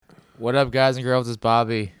What up, guys and girls? It's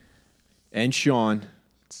Bobby. And Sean.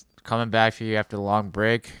 Coming back for you after a long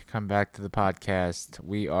break. Come back to the podcast.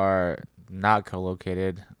 We are not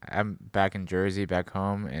co-located. I'm back in Jersey, back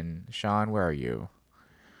home. And Sean, where are you?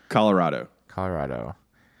 Colorado.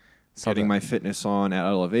 So Getting my fitness on at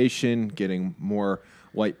elevation, getting more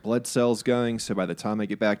white blood cells going. So by the time I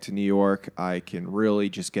get back to New York, I can really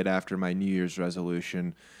just get after my New Year's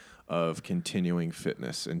resolution of continuing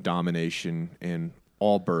fitness and domination in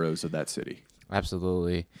all boroughs of that city.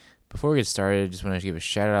 Absolutely. Before we get started, I just want to give a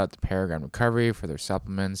shout out to Paragon Recovery for their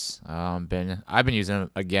supplements. I've been using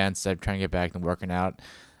them again, so I'm trying to get back and working out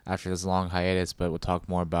after this long hiatus, but we'll talk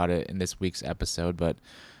more about it in this week's episode. But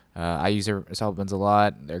I use their supplements a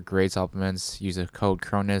lot. They're great supplements. Use the code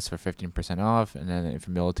CRONUS for 15% off, and then if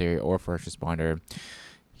you're military or first responder,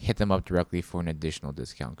 hit them up directly for an additional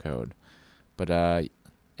discount code. But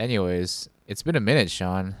anyways, it's been a minute,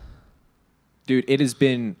 Sean. Dude, it has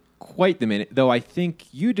been quite the minute, though I think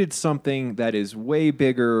you did something that is way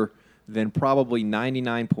bigger than probably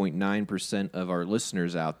 99.9% of our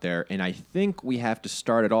listeners out there, and I think we have to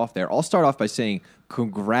start it off there. I'll start off by saying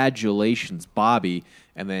congratulations, Bobby,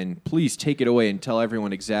 and then please take it away and tell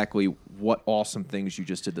everyone exactly what awesome things you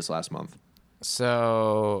just did this last month.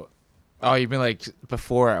 So, you mean like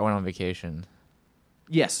before I went on vacation?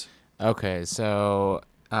 Yes. Okay, so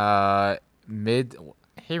I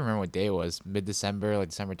can't remember what day it was, mid-December, like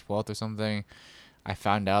December 12th or something, I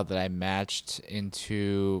found out that I matched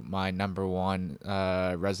into my number one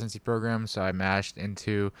residency program. So I matched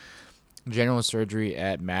into general surgery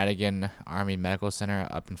at Madigan Army Medical Center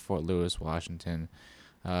up in Fort Lewis, Washington,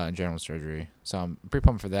 general surgery. So I'm pretty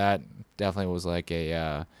pumped for that. Definitely was like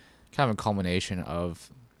a kind of a culmination of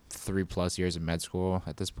 3+ years of med school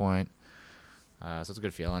at this point. So it's a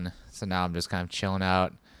good feeling. So now I'm just kind of chilling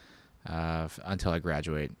out until I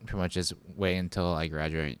graduate. Pretty much just wait until I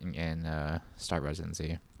graduate and start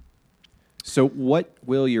residency. So what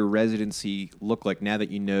will your residency look like now that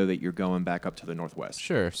you know that you're going back up to the Northwest?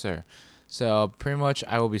 Sure. So pretty much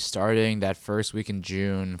I will be starting that first week in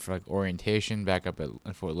June for like orientation back up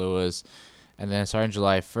at Fort Lewis. And then starting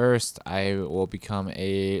July 1st, I will become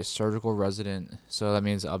a surgical resident. So that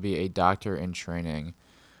means I'll be a doctor in training.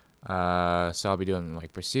 So I'll be doing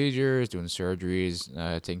like procedures, doing surgeries,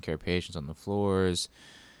 taking care of patients on the floors,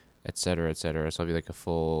 et cetera, et cetera. So I'll be like a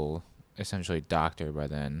full, essentially, doctor by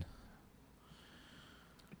then.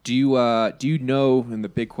 Do you know, and the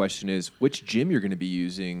big question is, which gym you're going to be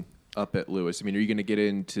using up at Lewis? I mean, are you going to get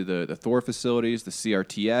into the Thor facilities, the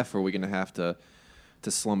CRTF, or are we going to have to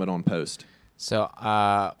slum it on post? So,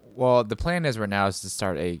 well, the plan is right now is to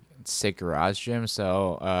start a sick garage gym.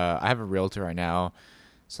 So I have a realtor right now.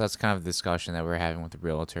 So that's kind of the discussion that we're having with the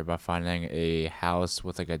realtor about finding a house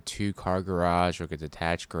with like a 2-car garage or like a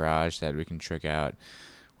detached garage that we can trick out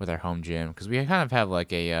with our home gym. Because we kind of have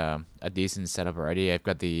like a decent setup already. I've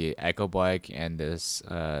got the Echo bike and this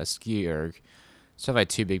ski erg. So I have like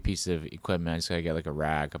 2 big pieces of equipment. I just gotta get like a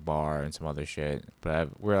rack, a bar, and some other shit.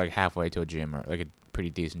 But we're like halfway to a gym, or like a pretty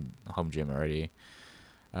decent home gym already.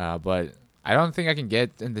 But I don't think I can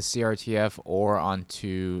get in the CRTF or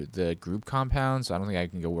onto the group compound, so I don't think I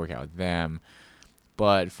can go work out with them.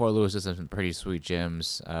 But Fort Lewis has some pretty sweet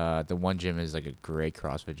gyms. The one gym is like a great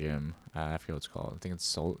CrossFit gym. I forget what it's called. I think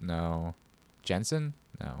it's Jensen?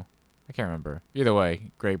 No. I can't remember. Either way,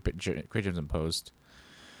 great gyms in post.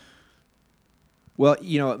 Well,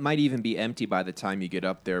 it might even be empty by the time you get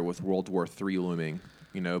up there with World War III looming,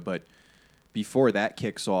 but before that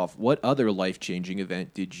kicks off, what other life-changing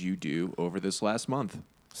event did you do over this last month?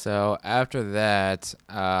 So after that,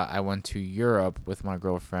 I went to Europe with my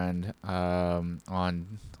girlfriend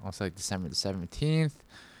on, also like December the 17th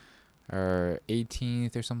or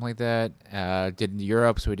 18th or something like that. Did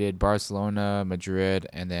Europe, so we did Barcelona, Madrid,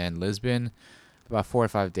 and then Lisbon. About 4 or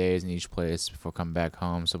 5 days in each place before coming back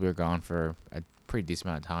home. So we were gone for a pretty decent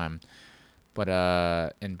amount of time.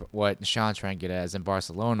 But in what Sean's trying to get at is in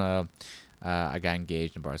Barcelona, I got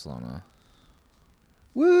engaged in Barcelona.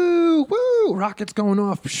 Woo, woo, rockets going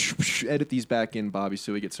off. Edit these back in, Bobby,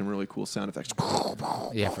 so we get some really cool sound effects.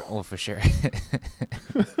 Yeah, for sure.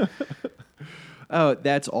 Oh,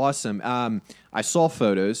 that's awesome. I saw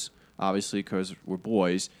photos, obviously, because we're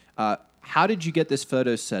boys. How did you get this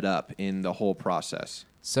photo set up in the whole process?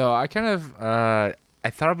 So I kind of, I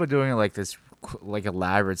thought about doing like this like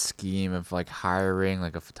elaborate scheme of like hiring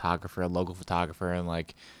like a photographer, a local photographer, and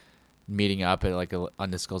like meeting up at like an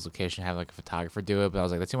undisclosed location, have like a photographer do it. But I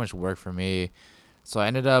was like, that's too much work for me. So I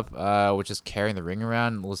ended up with just carrying the ring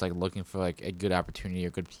around and was like looking for like a good opportunity or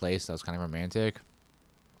good place that was kind of romantic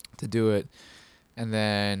to do it. And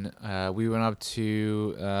then we went up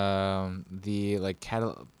to the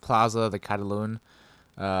Plaza the Catalunya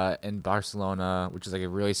in Barcelona, which is like a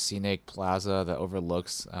really scenic plaza that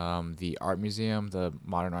overlooks the art museum, the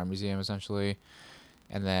modern art museum, essentially.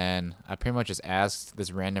 And then I pretty much just asked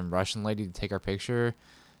this random Russian lady to take our picture.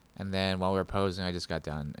 And then while we were posing, I just got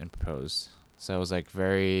down and proposed. So it was like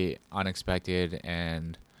very unexpected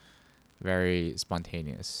and very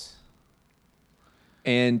spontaneous.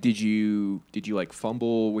 And did you like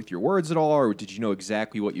fumble with your words at all, or did you know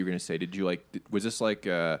exactly what you were going to say? Did you was this like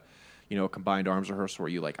a combined arms rehearsal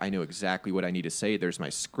where you like I know exactly what I need to say? There's my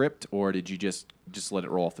script, or did you just let it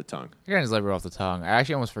roll off the tongue? I kind of just let her off the tongue. I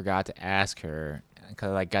actually almost forgot to ask her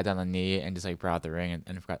because I got down on the knee and just like brought out the ring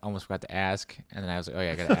and almost forgot to ask. And then I was like, oh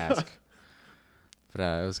yeah, I gotta ask. But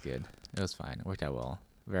it was good. It was fine. It worked out well.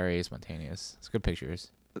 Very spontaneous. It's good pictures.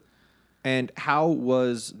 And how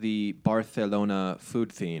was the Barcelona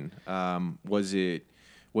food scene? Was it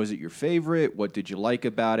your favorite? What did you like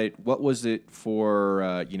about it? What was it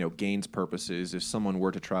for gains purposes? If someone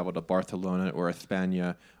were to travel to Barcelona or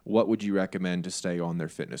España, what would you recommend to stay on their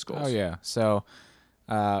fitness goals? Oh yeah. So,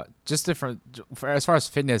 just as far as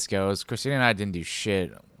fitness goes, Christina and I didn't do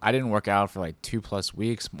shit. I didn't work out for like 2+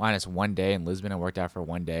 weeks, minus one day in Lisbon. I worked out for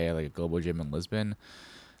one day at like a global gym in Lisbon.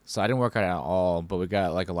 So I didn't work out at all, but we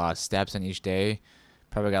got like a lot of steps in each day.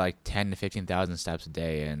 Probably got like 10 to 15,000 steps a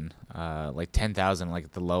day, and like 10,000 like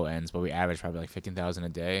at the low ends, but we averaged probably like 15,000 a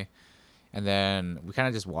day. And then we kind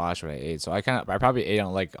of just watched what I ate. So I probably ate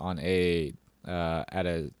on a at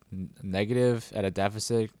a negative, at a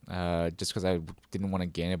deficit, just because I didn't want to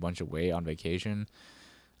gain a bunch of weight on vacation.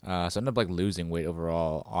 So I ended up like losing weight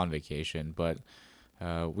overall on vacation, but.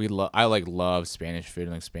 I love Spanish food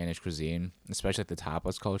and like Spanish cuisine, especially like the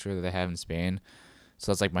tapas culture that they have in Spain.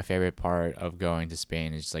 So that's like my favorite part of going to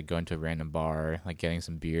Spain is just like going to a random bar, like getting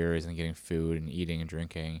some beers and getting food and eating and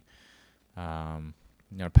drinking.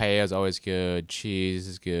 Paella is always good. Cheese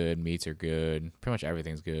is good. Meats are good. Pretty much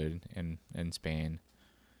everything's good in Spain.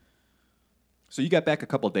 So you got back a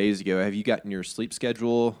couple of days ago. Have you gotten your sleep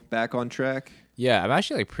schedule back on track? Yeah, I'm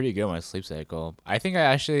actually like pretty good on my sleep cycle. I think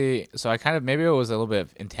I kind of maybe it was a little bit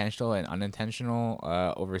intentional and unintentional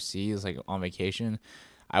overseas, like on vacation.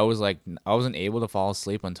 I wasn't able to fall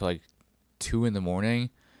asleep until like 2 a.m,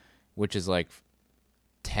 which is like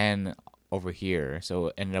 10 over here. So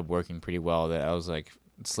it ended up working pretty well that I was like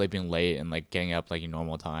sleeping late and like getting up like a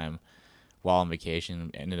normal time while on vacation.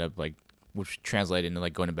 Ended up like which translated into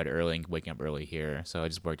like going to bed early and waking up early here. So it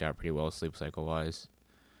just worked out pretty well sleep cycle wise.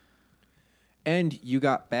 And you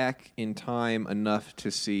got back in time enough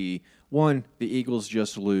to see, one, the Eagles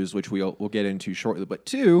just lose, which we'll get into shortly, but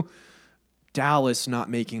two, Dallas not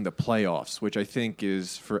making the playoffs, which I think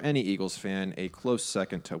is, for any Eagles fan, a close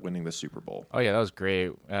second to winning the Super Bowl. Oh, yeah, that was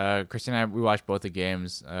great. Christine and I, we watched both the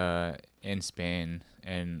games in Spain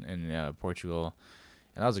and in Portugal,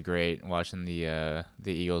 and that was great watching the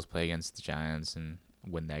Eagles play against the Giants and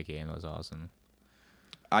win that game. That was awesome.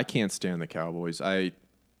 I can't stand the Cowboys.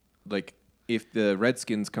 If the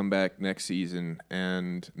Redskins come back next season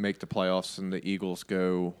and make the playoffs and the Eagles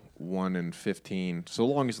go 1-15, so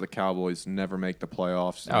long as the Cowboys never make the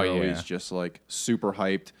playoffs, they're always just like super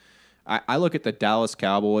hyped. I look at the Dallas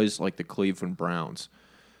Cowboys like the Cleveland Browns.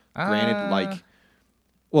 Granted,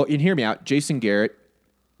 and hear me out. Jason Garrett,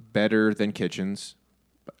 better than Kitchens,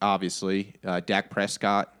 obviously. Dak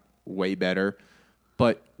Prescott, way better.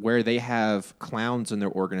 But where they have clowns in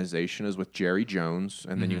their organization is with Jerry Jones,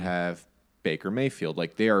 and then you have Baker Mayfield.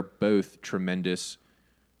 Like, they are both tremendous,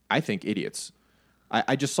 I think, idiots.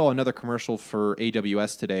 I just saw another commercial for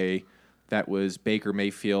AWS today that was Baker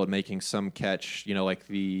Mayfield making some catch, like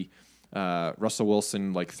the Russell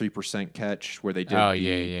Wilson, 3% catch where they did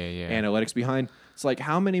analytics behind. It's like,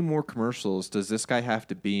 how many more commercials does this guy have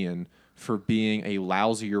to be in for being a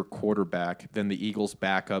lousier quarterback than the Eagles'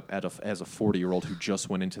 backup as a 40-year-old who just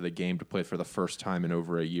went into the game to play for the first time in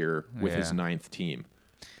over a year with his 9th team?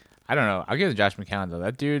 I don't know. I'll give it to Josh McCown though.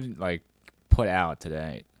 That dude put out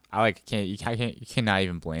today. You cannot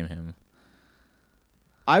even blame him.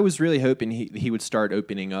 I was really hoping he would start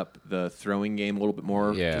opening up the throwing game a little bit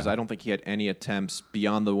more because I don't think he had any attempts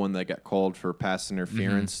beyond the one that got called for pass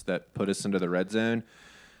interference that put us into the red zone.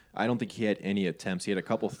 I don't think he had any attempts. He had a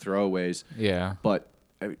couple throwaways. Yeah, but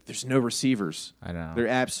there's no receivers. I know.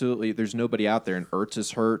 There's nobody out there, and Ertz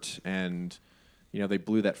is hurt, and they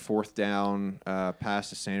blew that 4th down pass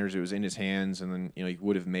to Sanders. It was in his hands, and then he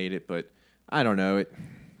would have made it, but I don't know.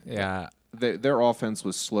 Their offense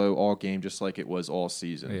was slow all game, just like it was all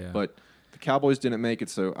season. Yeah. But the Cowboys didn't make it,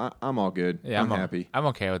 so I'm all good. Yeah, I'm happy. I'm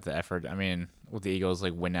okay with the effort. I mean, with the Eagles,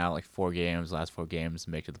 win out 4 games, last 4 games,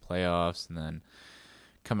 make it to the playoffs, and then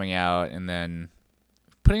coming out and then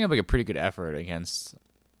putting up like a pretty good effort against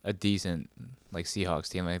a decent like Seahawks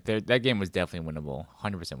team. Like that game was definitely winnable,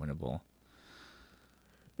 100% winnable.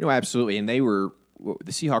 Absolutely. And the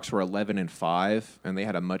Seahawks were 11-5, and they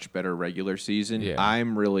had a much better regular season. Yeah.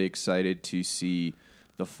 I'm really excited to see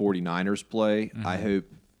the 49ers play. Mm-hmm. I hope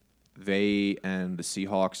they and the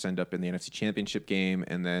Seahawks end up in the NFC Championship game,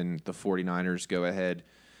 and then the 49ers go ahead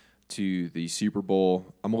to the Super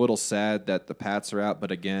Bowl. I'm a little sad that the Pats are out, but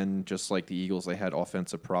again, just like the Eagles, they had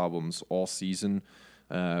offensive problems all season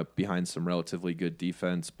behind some relatively good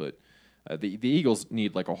defense. But the Eagles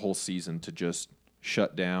need like a whole season to just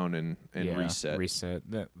shut down and reset.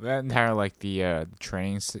 That entire like the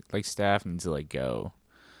training like staff needs to like go.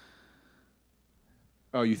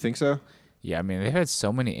 Oh, you think so? Yeah, I mean they've had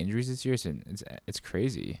so many injuries this year, so it's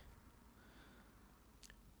crazy.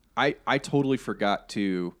 I totally forgot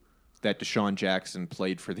that Deshaun Jackson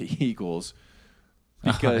played for the Eagles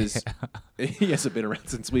because he hasn't been around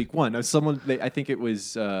since week one. I think it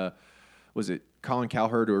was it Colin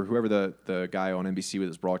Cowherd or whoever the guy on NBC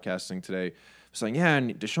was broadcasting today was saying, yeah,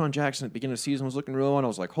 and Deshaun Jackson at the beginning of the season was looking really well. And I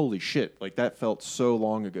was like, holy shit, like that felt so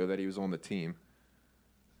long ago that he was on the team.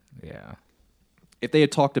 Yeah. If they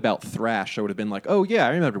had talked about Thrash, I would have been like, oh, yeah,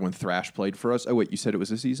 I remember when Thrash played for us. Oh, wait, you said it was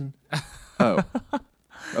this season? Oh.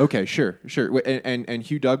 Okay, sure. And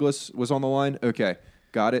Hugh Douglas was on the line? Okay,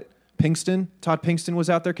 got it. Todd Pinkston was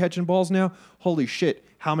out there catching balls now? Holy shit,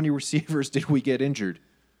 how many receivers did we get injured?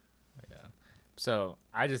 Yeah. So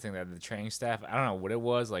I just think that the training staff, I don't know what it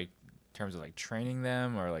was, like in terms of like training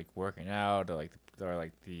them or like working out or like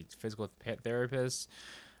the physical therapists,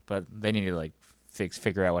 but they need to like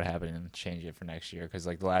figure out what happened and change it for next year because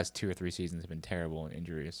like the last 2 or 3 seasons have been terrible in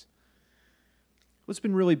injuries. What's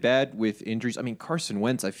been really bad with injuries? I mean, Carson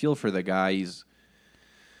Wentz, I feel for the guy. He's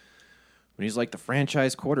like the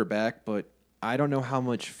franchise quarterback, but I don't know how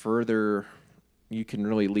much further you can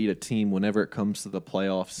really lead a team whenever it comes to the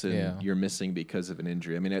playoffs and you're missing because of an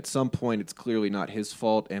injury. I mean, at some point, it's clearly not his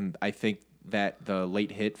fault, and I think that the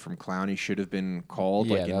late hit from Clowney should have been called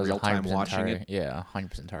like in real time watching it. Yeah,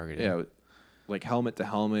 100% targeted. Yeah, like helmet to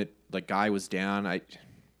helmet, like guy was down.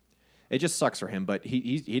 It just sucks for him, but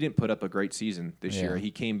he didn't put up a great season this year.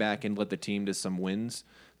 He came back and led the team to some wins,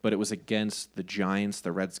 but it was against the Giants,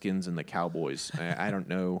 the Redskins, and the Cowboys. I don't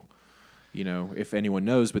know, if anyone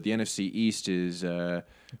knows, but the NFC East is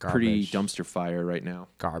pretty dumpster fire right now.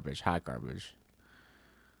 Garbage, hot garbage.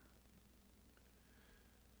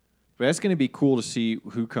 But that's going to be cool to see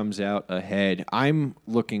who comes out ahead. I'm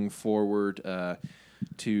looking forward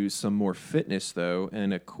to some more fitness, though,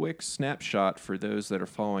 and a quick snapshot for those that are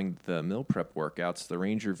following the meal prep workouts, the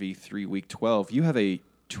Ranger V3 Week 12. You have a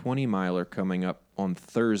 20-miler coming up on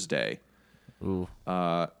Thursday. Ooh.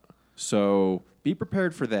 So be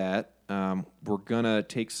prepared for that. We're going to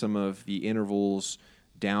take some of the intervals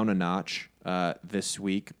down a notch this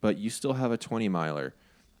week, but you still have a 20-miler.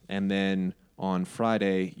 And then on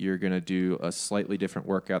Friday, you're going to do a slightly different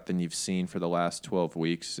workout than you've seen for the last 12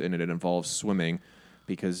 weeks, and it involves swimming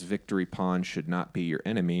because Victory Pond should not be your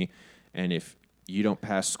enemy. And if you don't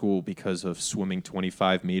pass school because of swimming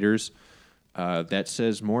 25 meters, that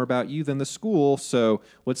says more about you than the school. So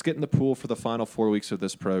let's get in the pool for the final 4 weeks of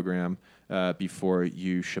this program before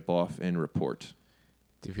you ship off and report.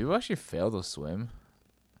 Do people actually fail to swim?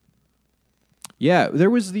 Yeah, there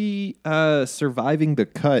was the Surviving the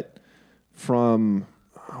Cut from,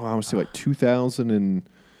 I want to say like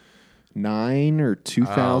 2009 or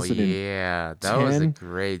 2010. Oh, yeah. That was a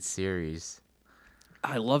great series.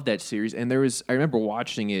 I love that series. And I remember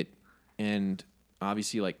watching it, and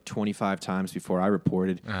obviously like 25 times before I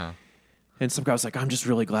reported. Oh. And some guy was like, I'm just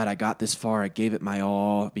really glad I got this far. I gave it my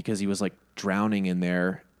all because he was like drowning in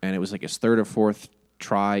there. And it was like his third or fourth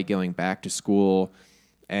try going back to school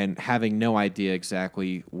and having no idea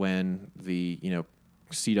exactly when the,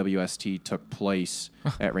 CWST took place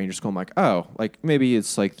at Ranger School. I'm like, oh, like maybe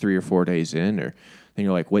it's like 3 or 4 days in, or then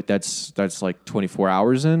you're like, wait, that's like 24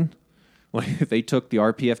 hours in. Like if they took the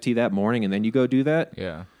RPFT that morning and then you go do that,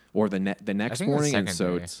 Yeah. or the next morning, and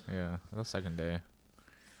so day. it's the second day.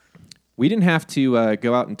 we didn't have to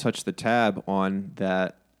go out and touch the tab on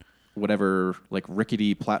that whatever like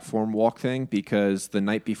rickety platform walk thing because the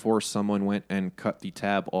night before someone went and cut the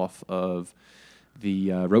tab off of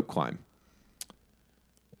the rope climb.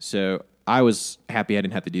 So I was happy I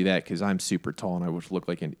didn't have to do that because I'm super tall and I would look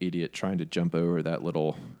like an idiot trying to jump over that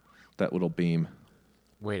little beam.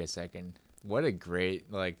 Wait a second. What a great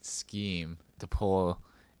scheme to pull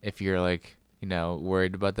if you're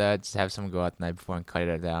worried about that. Just have someone go out the night before and cut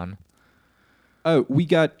it down. Oh, we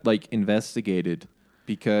got investigated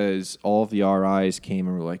because all of the RIs came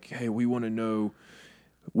and were like, hey, we want to know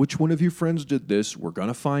which one of your friends did this? We're going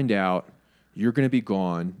to find out. You're going to be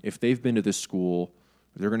gone. If they've been to this school,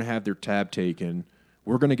 they're going to have their tab taken.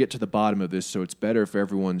 We're going to get to the bottom of this, so it's better if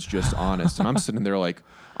everyone's just honest. And I'm sitting there like,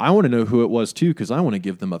 I want to know who it was, too, because I want to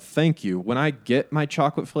give them a thank you. When I get my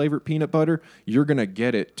chocolate-flavored peanut butter, you're going to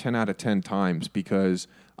get it 10 out of 10 times because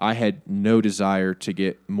I had no desire to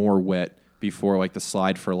get more wet before, like, the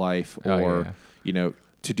Slide for Life or, you know,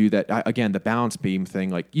 to do that. Again, the balance beam thing,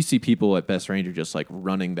 like, you see people at Best Ranger just, like,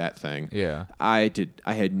 running that thing. Yeah. I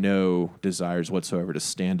had no desires whatsoever to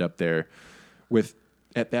stand up there with,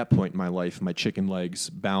 at that point in my life, my chicken legs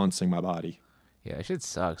balancing my body. Yeah, it shit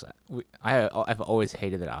sucks. I've always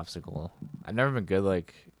hated that obstacle. I've never been good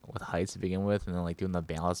like with heights to begin with, and then like doing the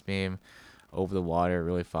balance beam over the water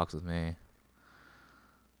really fucks with me.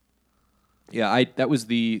 Yeah, that was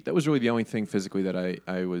really the only thing physically that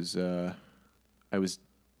I was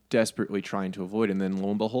desperately trying to avoid, and then lo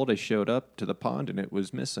and behold, I showed up to the pond and it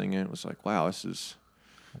was missing, and it was like, wow, this is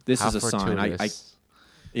a sign.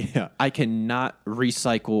 I cannot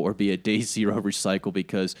recycle or be a day zero recycle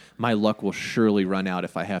because my luck will surely run out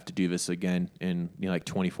if I have to do this again in like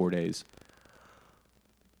 24 days.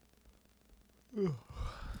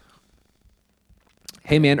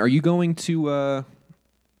 Hey man, are you going to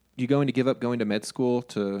give up going to med school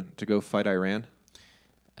to go fight Iran?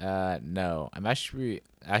 No. I'm actually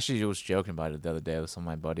was joking about it the other day with some of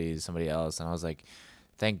my buddies, somebody else, and I was like,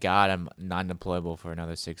 thank God I'm non-deployable for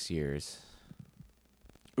another 6 years.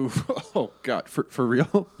 Oof. Oh God, for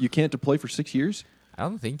real? You can't deploy for 6 years? I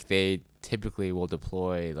don't think they typically will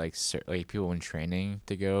deploy like people in training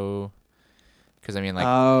to go, because I mean like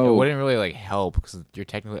it wouldn't really like help because you're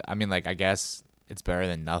technically. I mean like I guess it's better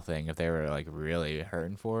than nothing if they were like really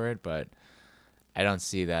hurting for it, but I don't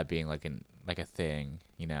see that being like a thing,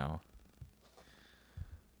 you know.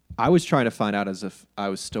 I was trying to find out as if I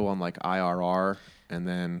was still on like IRR, and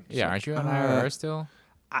then aren't you on IRR still?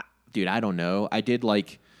 Dude, I don't know. I did my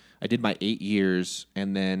 8 years,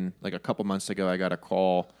 and then like a couple months ago, I got a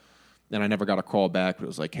call, and I never got a call back. But it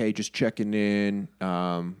was like, hey, just checking in.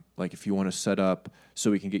 Like if you want to set up so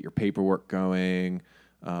we can get your paperwork going,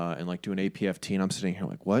 and like do an APFT. And I'm sitting here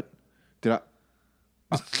like, what? Did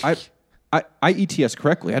I ETS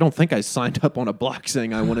correctly. I don't think I signed up on a block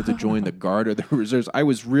saying I wanted to join the Guard or the Reserves. I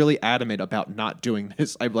was really adamant about not doing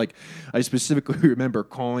this. I specifically remember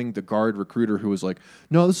calling the Guard recruiter who was like,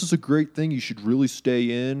 no, this is a great thing. You should really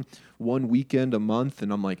stay in 1 weekend a month.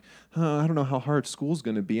 And I'm like, I don't know how hard school's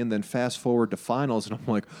going to be. And then fast forward to finals, and I'm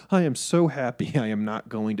like, I am so happy I am not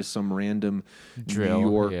going to some random New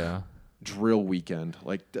York drill weekend.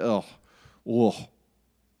 Like, ugh.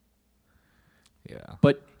 Yeah.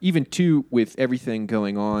 But even too, with everything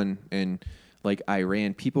going on and like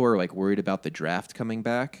Iran, people are like worried about the draft coming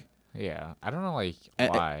back. Yeah. I don't know like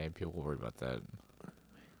why people are worried about that.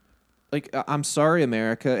 Like, I'm sorry,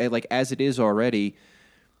 America. Like, as it is already,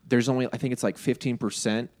 there's only, I think it's like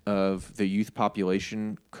 15% of the youth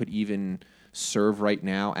population could even serve right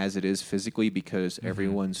now as it is physically because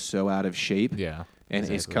everyone's so out of shape. Yeah. And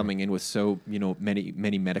is coming in with so,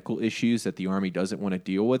 many medical issues that the Army doesn't want to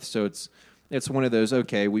deal with. So it's one of those,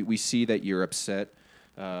 okay, we see that you're upset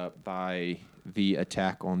by the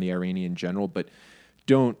attack on the Iranian general, but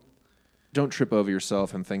don't trip over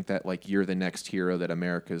yourself and think that like you're the next hero that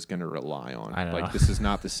America is going to rely on. I know. Like this is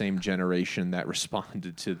not the same generation that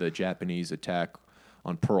responded to the Japanese attack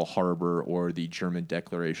on Pearl Harbor or the German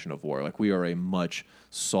declaration of war. Like we are a much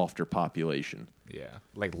softer population. Yeah,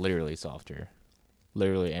 like literally softer.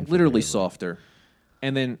 Literally softer.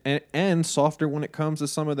 And then and softer when it comes to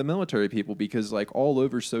some of the military people because like all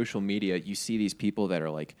over social media you see these people that are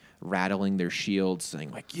like rattling their shields saying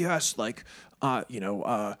like yes like I'm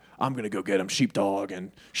gonna go get him sheepdog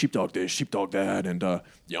and sheepdog this sheepdog that and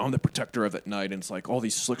I'm the protector of that night and it's like all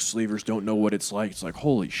these slick sleevers don't know what it's like. It's like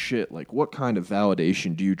holy shit, like what kind of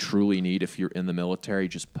validation do you truly need if you're in the military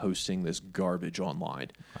just posting this garbage online?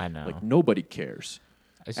 I know. Like nobody cares.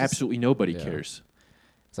 Absolutely nobody cares.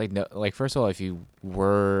 It's like no, like first of all, if you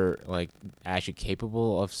were like actually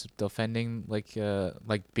capable of defending, like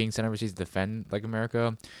being sent overseas to defend like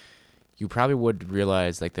America, you probably would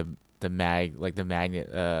realize like the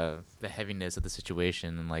heaviness of the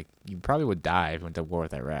situation, and like you probably would die if you went to war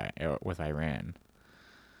with Iran, or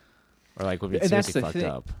like would be seriously fucked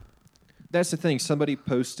up. That's the thing. Somebody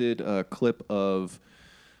posted a clip of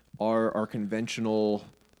our conventional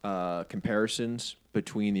comparisons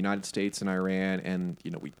between the United States and Iran, and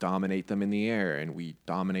we dominate them in the air, and we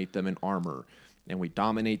dominate them in armor, and we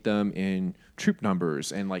dominate them in troop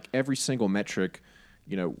numbers, and like every single metric,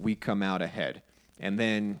 we come out ahead. And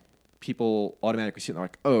then people automatically see it, they're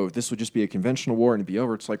like, oh, this would just be a conventional war and it'd be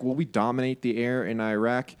over. It's like, well, we dominate the air in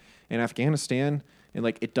Iraq and Afghanistan, and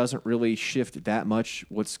like it doesn't really shift that much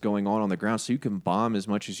what's going on the ground. So you can bomb as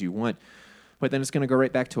much as you want, but then it's going to go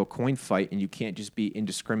right back to a coin fight, and you can't just be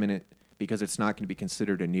indiscriminate because it's not going to be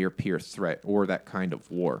considered a near peer threat or that kind of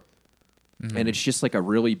war. And it's just like a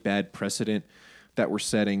really bad precedent that we're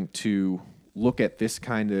setting to look at this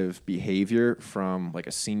kind of behavior from like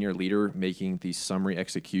a senior leader making these summary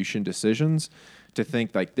execution decisions, to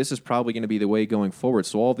think like this is probably going to be the way going forward.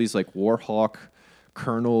 So all these like war hawk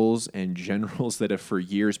colonels and generals that have for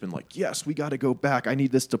years been like, yes, we got to go back. I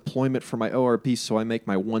need this deployment for my ORP so I make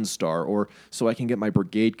my 1-star, or so I can get my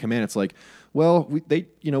brigade command. It's like, well, we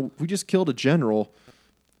just killed a general.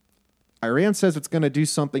 Iran says it's going to do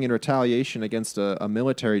something in retaliation against a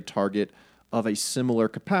military target of a similar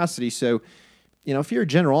capacity. So, if you're a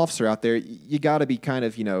general officer out there, you got to be kind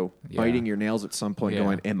of, biting your nails at some point,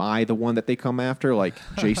 going, am I the one that they come after? Like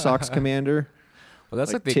JSOC's commander? Well,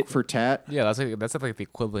 that's like tit for tat. Yeah, that's like the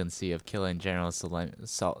equivalency of killing General Soleimani.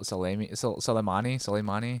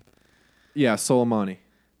 Yeah, Soleimani.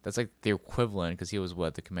 That's like the equivalent, because he was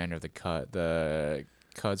the commander of the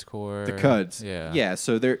Quds Corps. The Quds. Yeah. Yeah,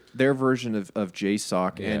 so their version of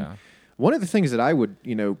JSOC. Yeah. And one of the things that I would,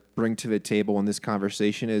 bring to the table in this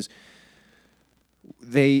conversation is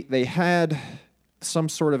they had some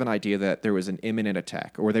sort of an idea that there was an imminent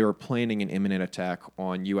attack, or they were planning an imminent attack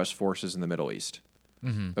on U.S. forces in the Middle East.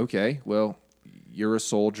 Mm-hmm. Okay, well, you're a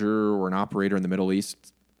soldier or an operator in the Middle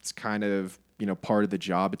East. It's kind of, part of the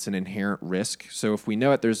job. It's an inherent risk. So if we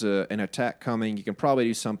know that there's an attack coming, you can probably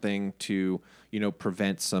do something to,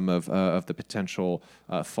 prevent some of the potential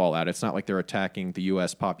fallout. It's not like they're attacking the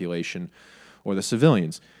U.S. population or the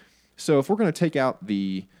civilians. So if we're going to take out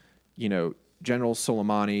the, General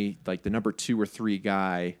Soleimani, like the number 2 or 3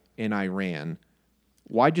 guy in Iran,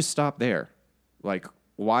 why just stop there? Like,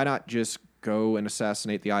 why not just go and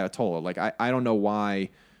assassinate the Ayatollah? Like, I don't know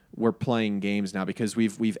why we're playing games now, because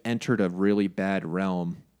we've entered a really bad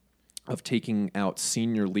realm of taking out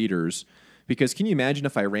senior leaders. Because can you imagine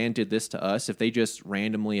if Iran did this to us, if they just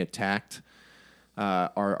randomly attacked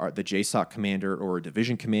the JSOC commander or a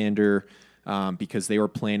division commander because they were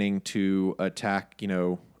planning to attack,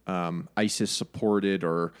 ISIS-supported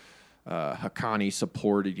or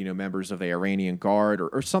Haqqani-supported, members of the Iranian Guard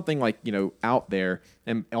or something like, out there.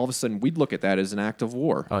 And all of a sudden, we'd look at that as an act of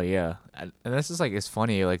war. Oh, yeah. And this is it's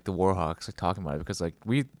funny, like the Warhawks are talking about it, because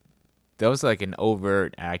that was like an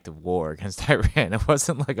overt act of war against Iran. It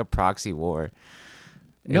wasn't like a proxy war.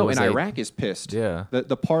 Iraq is pissed. Yeah.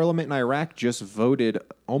 The parliament in Iraq just voted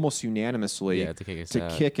almost unanimously to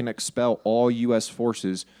kick and expel all U.S.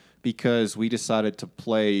 forces because we decided to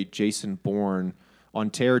play Jason Bourne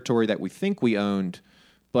on territory that we think we owned,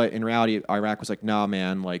 but in reality, Iraq was like, nah,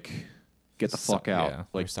 man, like, get the fuck out. Yeah,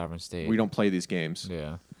 like, we're sovereign state. We don't play these games.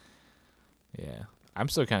 Yeah. Yeah. I'm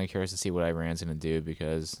still kind of curious to see what Iran's going to do,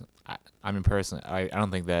 because, I mean, personally, I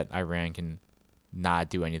don't think that Iran can not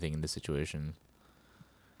do anything in this situation.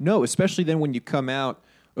 No, especially then when you come out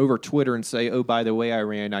over Twitter and say, oh, by the way,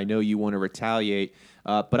 Iran, I know you want to retaliate,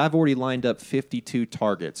 but I've already lined up 52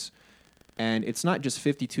 targets. And it's not just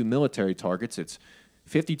 52 military targets, it's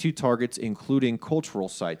 52 targets including cultural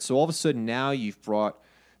sites. So all of a sudden now you've brought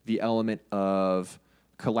the element of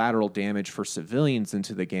collateral damage for civilians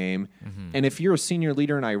into the game. Mm-hmm. And if you're a senior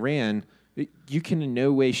leader in Iran, you can in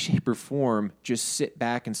no way, shape, or form just sit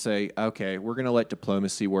back and say, okay, we're going to let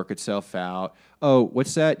diplomacy work itself out. Oh,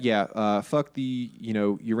 what's that? Yeah, fuck the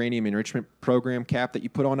uranium enrichment program cap that you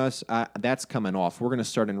put on us. That's coming off. We're going to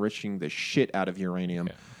start enriching the shit out of uranium.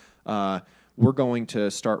 Yeah. We're going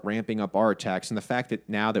to start ramping up our attacks. And the fact that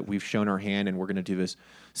now that we've shown our hand and we're going to do this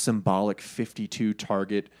symbolic 52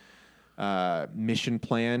 target mission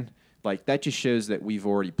plan, like that just shows that we've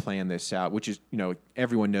already planned this out, which is,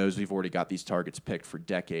 everyone knows we've already got these targets picked for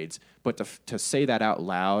decades. But to say that out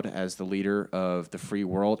loud as the leader of the free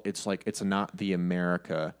world, it's like it's not the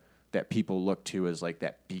America that people look to as like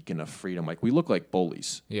that beacon of freedom. Like we look like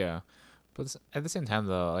bullies. Yeah. But at the same time,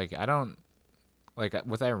 though, like I don't, like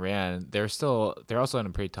with Iran, they're also in a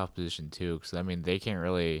pretty tough position too, because I mean they can't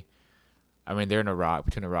really, I mean they're in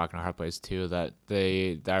between a rock and a hard place too. That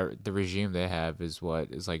the regime they have is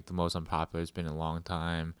what is like the most unpopular it's been in a long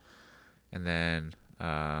time, and then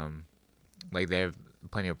like they have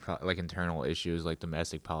plenty of like internal issues, like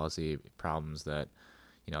domestic policy problems that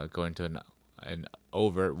going to an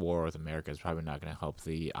overt war with America is probably not going to help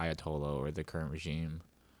the Ayatollah or the current regime.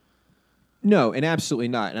 No, and absolutely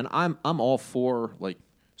not. And I'm all for like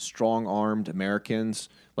strong-armed Americans.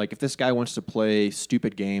 Like, if this guy wants to play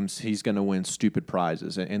stupid games, he's going to win stupid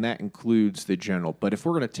prizes, and that includes the general. But if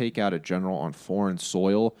we're going to take out a general on foreign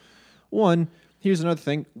soil, one, here's another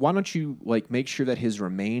thing. Why don't you, like, make sure that his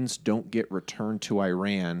remains don't get returned to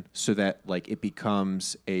Iran so that, like, it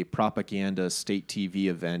becomes a propaganda state TV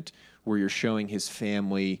event where you're showing his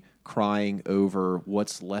family crying over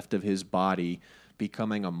what's left of his body,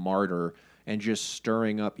 becoming a martyr, and just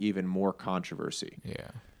stirring up even more controversy. Yeah.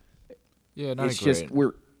 Yeah, not It's just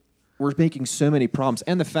we're making so many problems,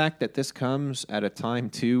 and the fact that this comes at a time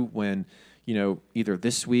too when, you know, either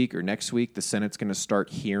this week or next week the Senate's going to start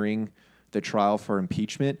hearing the trial for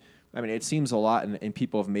impeachment. I mean, it seems a lot, and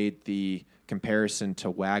people have made the comparison to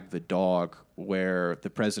Wag the Dog, where the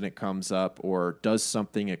president comes up or does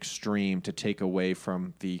something extreme to take away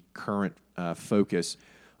from the current focus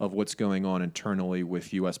of what's going on internally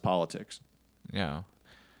with U.S. politics. Yeah.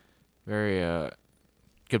 Very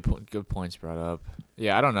good points brought up.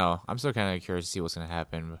 Yeah, I don't know. I'm still kind of curious to see what's going to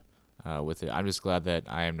happen with it. I'm just glad that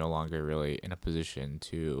I am no longer really in a position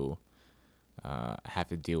to have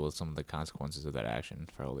to deal with some of the consequences of that action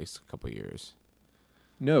for at least a couple of years.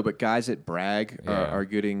 No, but guys at Bragg Yeah. are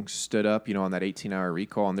getting stood up, you know, on that 18-hour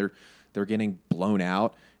recall, and they're getting blown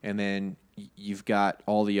out. And then you've got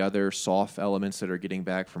all the other soft elements that are getting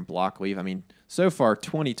back from block leave. I mean, so far,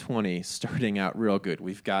 2020 starting out real good.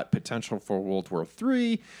 We've got potential for World War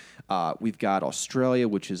III. We've got Australia,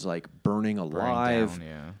 which is like burning alive. Down,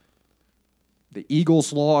 yeah. The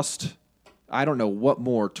Eagles lost. I don't know what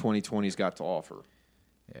more 2020's got to offer.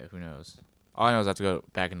 Yeah, who knows? All I know is I have to go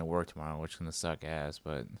back into work tomorrow, which is going to suck ass,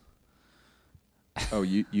 but Oh,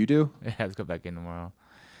 you do? I have to go back in tomorrow.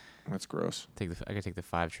 That's gross. I gotta take the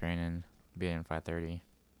 5 train and be in 5:30.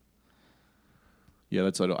 Yeah,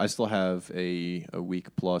 I still have a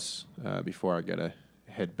week plus before I gotta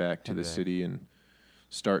head back to the city and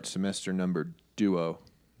start semester number duo.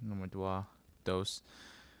 Number dos.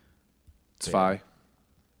 It's Phi.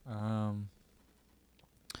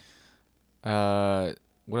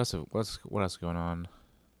 What else is going on?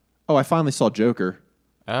 Oh, I finally saw Joker.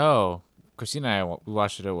 Oh, Christina and I we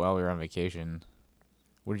watched it while we were on vacation.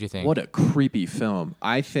 What did you think? What a creepy film.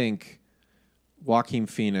 I think Joaquin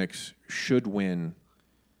Phoenix should win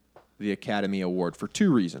the Academy Award for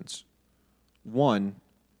 2 reasons. One,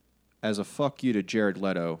 as a fuck you to Jared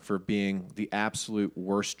Leto for being the absolute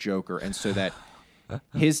worst Joker, and so that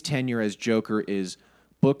his tenure as Joker is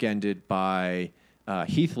bookended by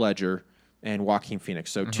Heath Ledger and Joaquin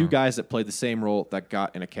Phoenix. So 2 guys that played the same role that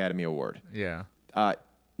got an Academy Award. Yeah.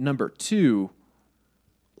 Number 2,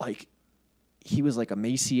 like, he was like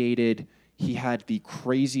emaciated. He had the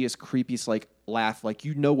craziest, creepiest like laugh. Like,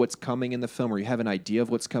 you know what's coming in the film, or you have an idea of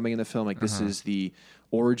what's coming in the film. Like, this is the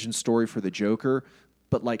origin story for the Joker.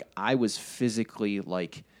 But like, I was physically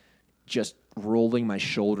like just rolling my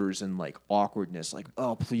shoulders in like awkwardness. Like,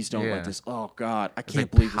 oh, please don't let this. Oh God, I can't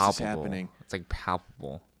believe this is happening. It's like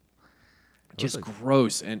palpable. Just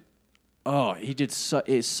gross. And oh, he did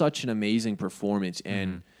it's such an amazing performance.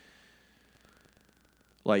 And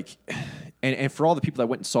like, and for all the people that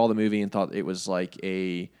went and saw the movie and thought it was like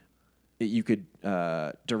you could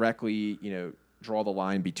directly, you know, draw the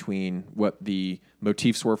line between what the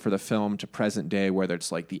motifs were for the film to present day, whether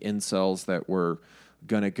it's like the incels that were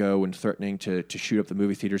going to go and threatening to shoot up the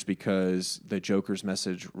movie theaters because the Joker's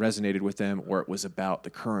message resonated with them, or it was about the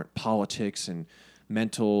current politics and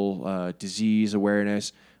mental disease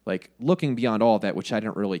awareness. Like, looking beyond all that, which I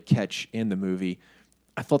didn't really catch in the movie,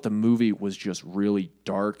 I thought the movie was just really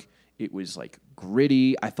dark. It was like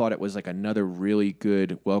gritty. I thought it was like another really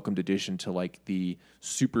good welcomed addition to like the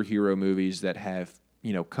superhero movies that have,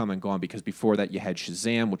 you know, come and gone, because before that you had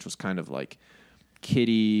Shazam, which was kind of like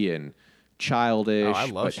kiddie and childish. Oh, I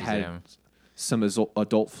love but Shazam. had some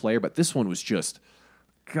adult flair, but this one was just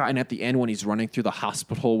God. And at the end when he's running through the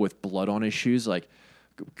hospital with blood on his shoes, like,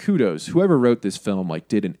 kudos. Whoever wrote this film like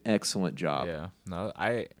did an excellent job. Yeah. No,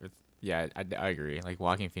 I agree. Like,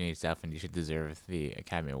 Joaquin Phoenix definitely should deserve the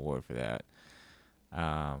Academy Award for that.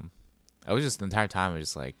 I was just the entire time, it was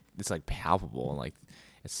just like, it's like palpable, and like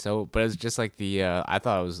it's so, but it's just like the I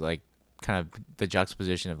thought it was like kind of the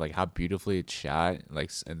juxtaposition of like how beautifully it's shot,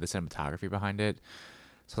 like and the cinematography behind it.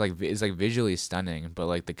 So like it's like visually stunning, but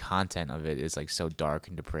like the content of it is like so dark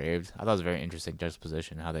and depraved. I thought it was a very interesting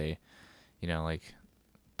juxtaposition how they, you know, like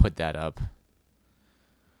put that up.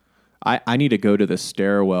 I need to go to the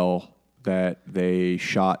stairwell that they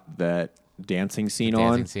shot that dancing scene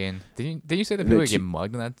Dancing on. scene. Did you say that people would get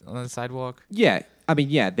mugged on the sidewalk? Yeah, I mean,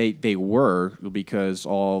 yeah, they were, because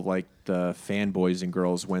all like the fanboys and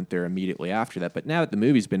girls went there immediately after that. But now that the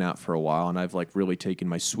movie's been out for a while and I've like really taken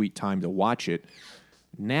my sweet time to watch it,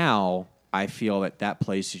 Now I feel that that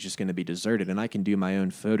place is just going to be deserted, and I can do my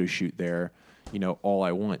own photo shoot there, all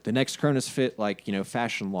I want. The next Cronus Fit,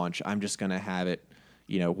 fashion launch, I'm just going to have it,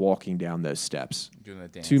 walking down those steps Doing the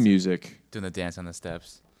dance. to music. Doing the dance on the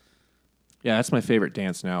steps. Yeah, that's my favorite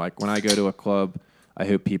dance now. Like when I go to a club, I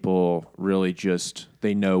hope people really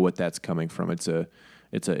they know what that's coming from. It's a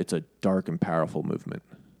dark and powerful movement.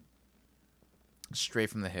 Straight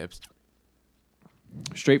from the hips.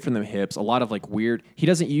 Straight from the hips. A lot of weird. He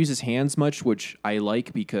doesn't use his hands much, which I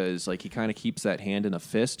like because he kind of keeps that hand in a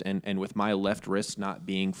fist. And with my left wrist not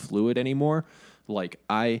being fluid anymore,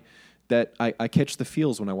 I catch the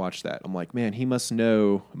feels when I watch that. I'm like, man, he must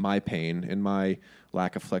know my pain and my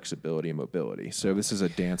lack of flexibility and mobility. So this is a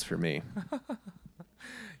dance for me.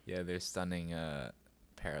 Yeah, there's stunning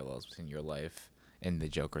parallels between your life and the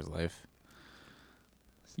Joker's life.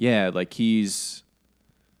 Yeah, he's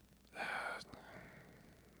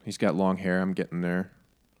got long hair. I'm getting there.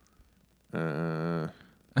 I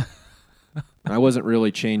wasn't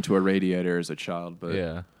really chained to a radiator as a child, but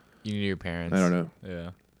Yeah. You knew your parents. I don't know.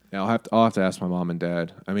 Yeah. I'll have to ask my mom and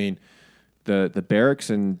dad. I mean, the barracks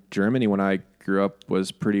in Germany when I grew up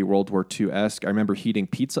was pretty World War II-esque. I remember heating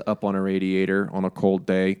pizza up on a radiator on a cold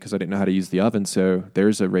day because I didn't know how to use the oven. So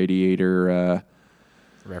there's a radiator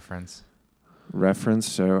Reference.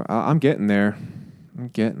 So I'm getting there. I'm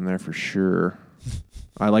getting there for sure.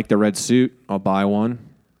 I like the red suit. I'll buy one.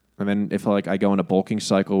 And then if I go on a bulking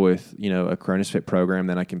cycle with, a Cronus Fit program,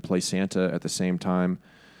 then I can play Santa at the same time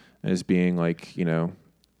as being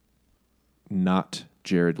not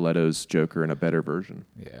Jared Leto's Joker in a better version.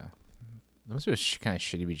 Yeah. That must be kind of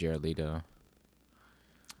shitty to be Jared Leto.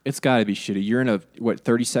 It's got to be shitty. You're in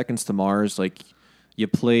 30 Seconds to Mars. You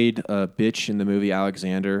played a bitch in the movie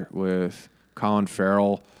Alexander with Colin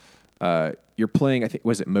Farrell. You're playing, I think,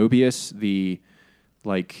 was it Mobius, the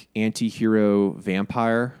anti-hero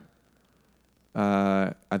vampire?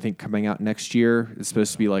 I think coming out next year. It's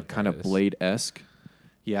supposed to be kind of Blade-esque.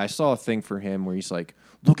 Yeah, I saw a thing for him where he's like,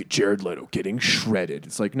 look at Jared Leto getting shredded.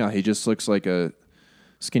 It's no, he just looks like a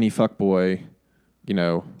skinny fuckboy,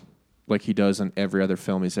 like he does in every other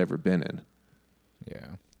film he's ever been in. Yeah.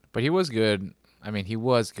 But he was good. I mean, he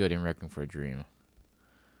was good in Requiem for a Dream.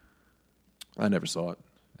 I never saw it.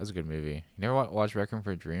 That was a good movie. You never watched Requiem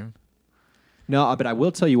for a Dream? No, but I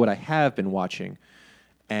will tell you what I have been watching.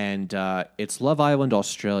 And it's Love Island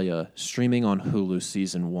Australia, streaming on Hulu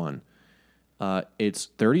Season 1. It's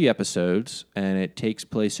 30 episodes, and it takes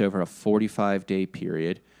place over a 45-day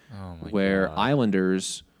period where God.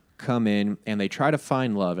 islanders come in and they try to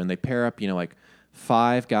find love, and they pair up,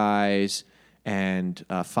 5 guys and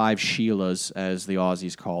 5 Sheilas, as the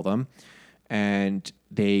Aussies call them. And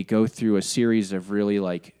they go through a series of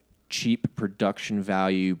really, cheap production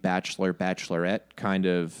value bachelorette kind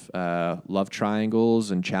of love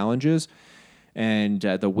triangles and challenges. And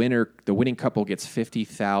the winning couple gets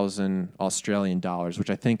 50,000 Australian dollars, which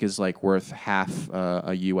I think is worth half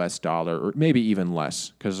a US dollar, or maybe even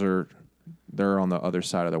less, because they're on the other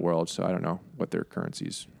side of the world. So I don't know what their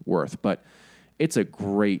currency's worth, but it's a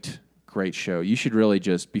great show. You should really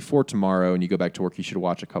just before tomorrow, and you go back to work, you should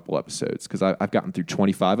watch a couple episodes because I've gotten through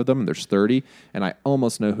 25 of them, and there's 30, and I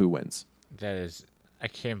almost know who wins. I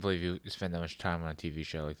can't believe you spend that much time on a TV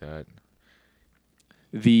show like that.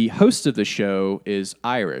 The host of the show is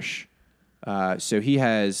Irish, so he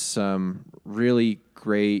has some really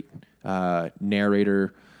great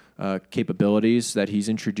narrator capabilities that he's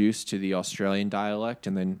introduced to the Australian dialect,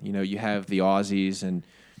 and then you have the Aussies and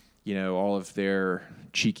all of their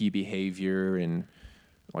cheeky behavior and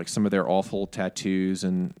some of their awful tattoos,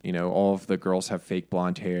 and all of the girls have fake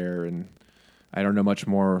blonde hair, and I don't know much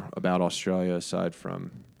more about Australia aside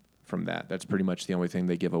from that. That's pretty much the only thing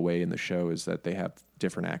they give away in the show is that they have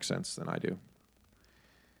different accents than I do.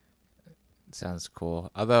 Sounds cool.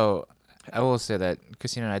 Although I will say that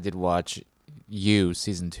Christina and I did watch You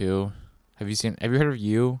season 2. Have you heard of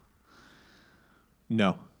You?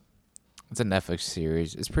 No. It's a Netflix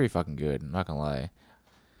series. It's pretty fucking good. I'm not gonna lie.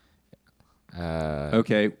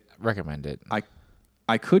 Okay. Recommend it.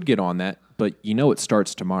 I could get on that, but it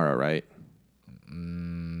starts tomorrow, right?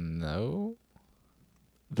 No.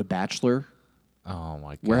 The Bachelor? Oh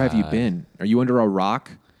my god. Where have you been? Are you under a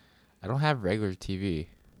rock? I don't have regular TV,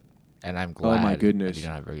 and I'm glad. Oh my goodness. I do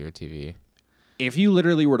not have regular TV. If you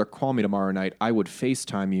literally were to call me tomorrow night, I would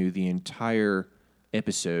FaceTime you the entire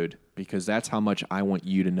episode because that's how much I want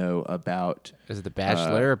you to know about. Is it The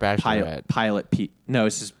Bachelor or Bachelorette? Pilot Pete. No,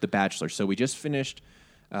 this is The Bachelor. So we just finished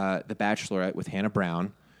The Bachelorette with Hannah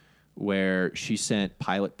Brown, where she sent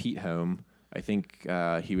Pilot Pete home. I think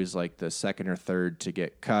he was the second or third to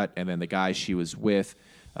get cut, and then the guy she was with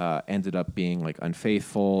ended up being like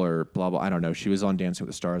unfaithful or blah blah. I don't know. She was on Dancing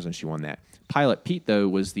with the Stars and she won that. Pilot Pete though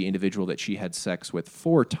was the individual that she had sex with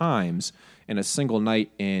 4 times in a single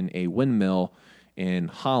night in a windmill in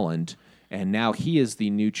Holland. And now he is the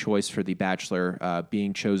new choice for The Bachelor,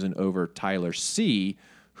 being chosen over Tyler C.,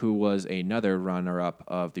 who was another runner-up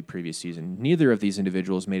of the previous season. Neither of these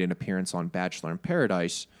individuals made an appearance on Bachelor in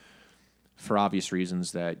Paradise for obvious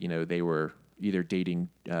reasons that, they were either dating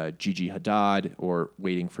Gigi Hadid or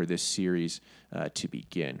waiting for this series to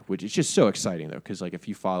begin, which is just so exciting, though, because if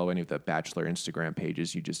you follow any of the Bachelor Instagram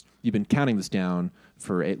pages, you've been counting this down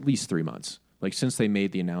for at least 3 months. Since they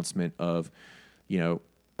made the announcement of,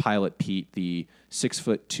 Pilot Pete, the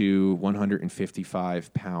 6'2",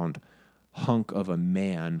 155-pound hunk of a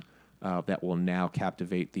man that will now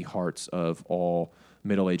captivate the hearts of all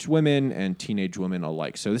middle-aged women and teenage women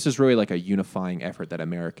alike. So this is really a unifying effort that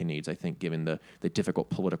America needs, I think, given the difficult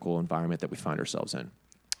political environment that we find ourselves in.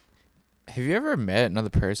 Have you ever met another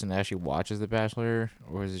person that actually watches The Bachelor,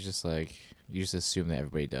 or is it just you just assume that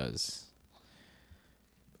everybody does?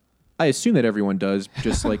 I assume that everyone does,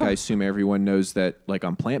 just like I assume everyone knows that,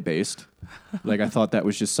 I'm plant-based. I thought that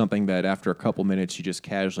was just something that after a couple minutes you just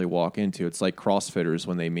casually walk into. It's like CrossFitters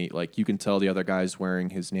when they meet. You can tell the other guy's wearing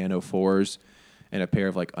his Nano 4s and a pair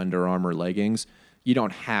of, Under Armour leggings. You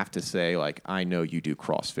don't have to say, I know you do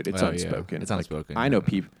CrossFit. It's unspoken. Yeah. It's unspoken. I know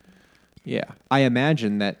people. Yeah. I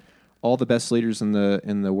imagine that all the best leaders in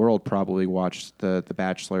the world probably watched the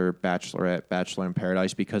Bachelor, Bachelorette, Bachelor in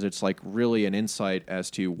Paradise because it's really an insight as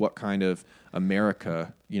to what kind of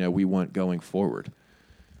America we want going forward.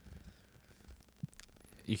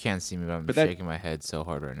 You can't see me, but I'm shaking my head so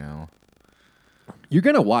hard right now. You're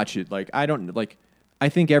gonna watch it. I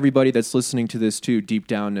think everybody that's listening to this too, deep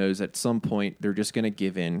down, knows at some point they're just gonna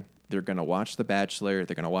give in. They're going to watch The Bachelor.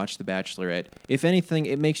 They're going to watch The Bachelorette. If anything,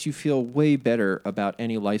 it makes you feel way better about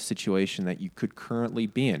any life situation that you could currently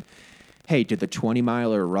be in. Hey, did the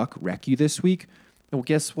 20-miler ruck wreck you this week? Well,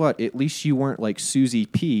 guess what? At least you weren't like Susie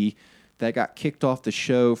P. that got kicked off the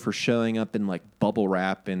show for showing up in bubble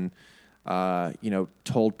wrap and,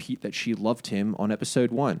 told Pete that she loved him on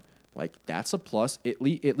episode 1. That's a plus. At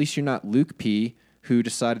least you're not Luke P., who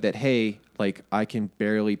decided that, hey, I can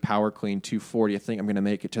barely power clean 240. I think I'm going to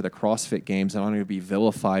make it to the CrossFit Games, and I'm going to be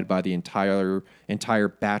vilified by the entire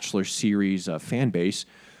Bachelor series fan base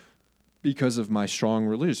because of my strong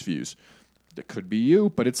religious views. That could be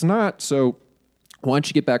you, but it's not. So why don't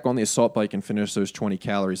you get back on the assault bike and finish those 20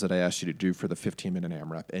 calories that I asked you to do for the 15-minute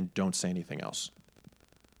AMRAP, and don't say anything else.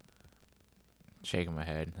 Shaking my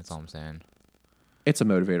head. That's all I'm saying. It's a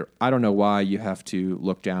motivator. I don't know why you have to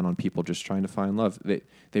look down on people just trying to find love.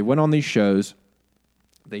 They went on these shows.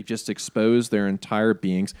 They just exposed their entire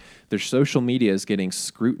beings. Their social media is getting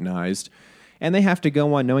scrutinized. And they have to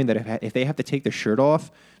go on knowing that if they have to take their shirt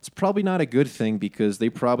off, it's probably not a good thing because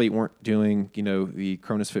they probably weren't doing, the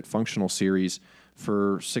Cronus Fit Functional series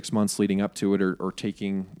for 6 months leading up to it or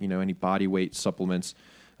taking, any body weight supplements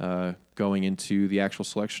going into the actual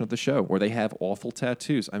selection of the show, or they have awful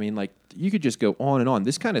tattoos. I mean, you could just go on and on.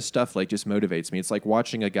 This kind of stuff, just motivates me. It's like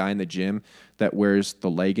watching a guy in the gym that wears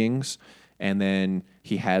the leggings, and then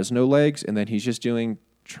he has no legs, and then he's just doing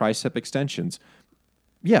tricep extensions.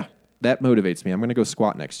 Yeah, that motivates me. I'm going to go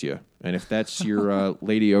squat next to you. And if that's your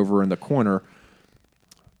lady over in the corner,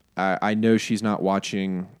 I know she's not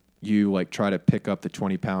watching you, try to pick up the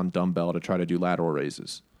 20-pound dumbbell to try to do lateral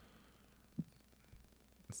raises.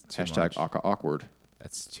 Hashtag awkward.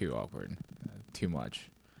 That's too awkward. Too much.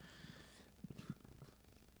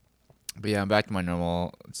 But yeah, I'm back to my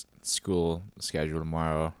normal school schedule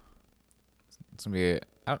tomorrow. It's gonna be.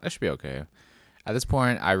 I should be okay. At this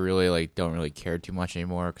point, I really don't really care too much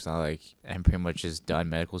anymore because I'm pretty much just done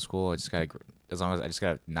medical school. As long as I just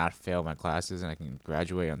gotta not fail my classes and I can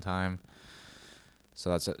graduate on time. So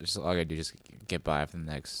that's just all I gotta do. Just get by for the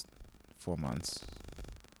next 4 months.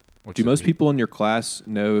 Do most people in your class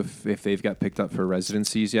know if they've got picked up for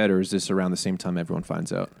residencies yet, or is this around the same time everyone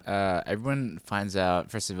finds out? Everyone finds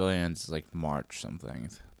out for civilians March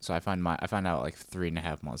something. So I find out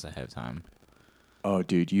 3.5 months ahead of time. Oh,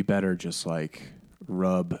 dude, you better just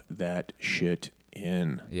rub that shit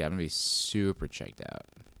in. Yeah, I'm gonna be super checked out,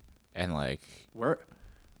 and wear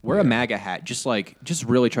a MAGA hat. Just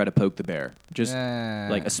really try to poke the bear. Just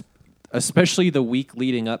especially the week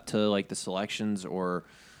leading up to the selections or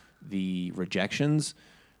the rejections.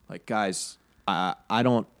 Guys, I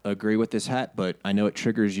don't agree with this hat, but I know it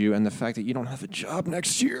triggers you, and the fact that you don't have a job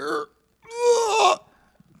next year.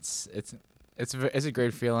 It's a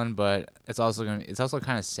great feeling, but it's also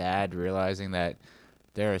kind of sad realizing that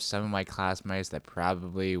there are some of my classmates that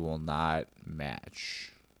probably will not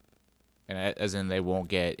match. as in they won't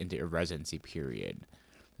get into a residency period.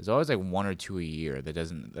 There's always like one or two a year that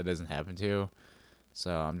doesn't happen to.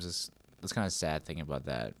 So it's kind of sad thinking about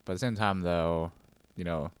that. But at the same time, though,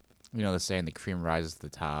 the saying, the cream rises to the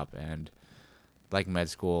top, and like med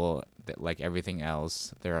school, like everything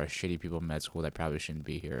else, there are shitty people in med school that probably shouldn't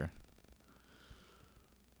be here.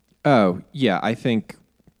 Oh yeah, I think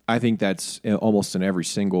that's almost in every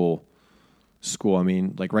single school. I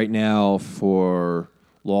mean, like right now for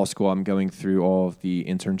law school, I'm going through all of the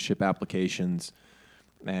internship applications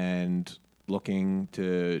and looking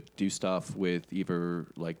to do stuff with either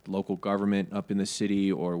like local government up in the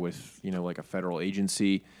city or with, like a federal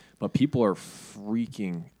agency. But people are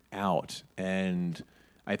freaking out. And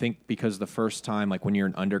I think because the first time, like when you're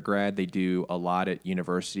an undergrad, they do a lot at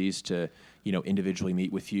universities to, individually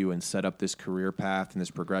meet with you and set up this career path and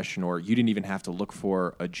this progression, or you didn't even have to look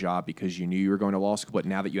for a job because you knew you were going to law school. But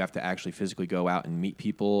now that you have to actually physically go out and meet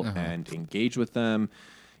people and engage with them,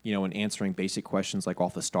 and answering basic questions like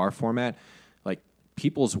off the STAR format, like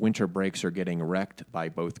people's winter breaks are getting wrecked by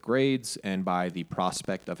both grades and by the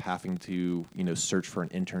prospect of having to, search for an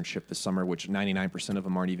internship this summer, which 99% of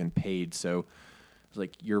them aren't even paid. So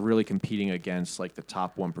like you're really competing against like the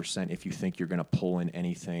top 1% if you think you're going to pull in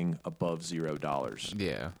anything above $0.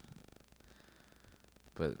 Yeah.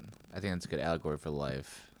 But I think that's a good allegory for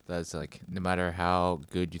life. That's like, no matter how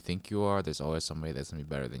good you think you are, there's always somebody that's going to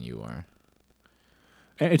be better than you are.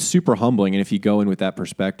 It's super humbling, and if you go in with that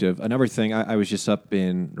perspective, another thing, I was just up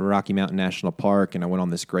in Rocky Mountain National Park, and I went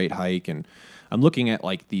on this great hike, and I'm looking at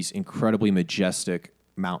like these incredibly majestic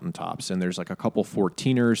mountaintops, and there's like a couple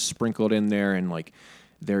 14ers sprinkled in there, and like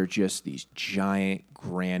they're just these giant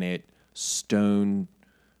granite stone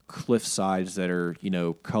cliff sides that are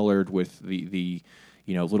colored with the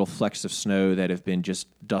little flecks of snow that have been just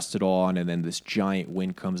dusted on, and then this giant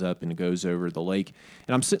wind comes up and goes over the lake,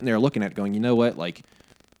 and I'm sitting there looking at it going, you know what, like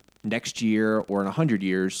next year or in 100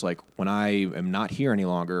 years, like when I am not here any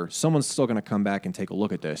longer, someone's still going to come back and take a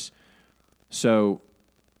look at this. So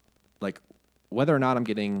like whether or not I'm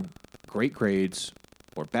getting great grades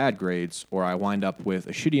or bad grades, or I wind up with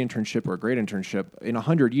a shitty internship or a great internship, in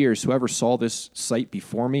 100 years, whoever saw this site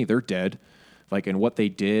before me, they're dead. Like, and what they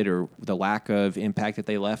did or the lack of impact that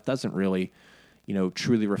they left doesn't really,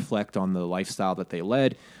 truly reflect on the lifestyle that they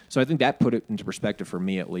led. So I think that put it into perspective for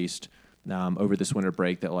me, at least, over this winter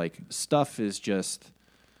break, that like stuff is just,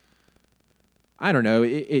 I don't know,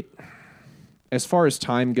 it as far as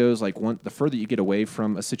time goes, like the further you get away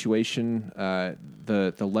from a situation,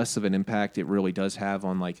 the less of an impact it really does have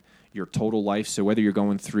on like your total life. So whether you're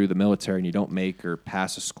going through the military and you don't make or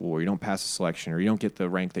pass a school, or you don't pass a selection, or you don't get the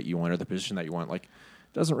rank that you want or the position that you want, like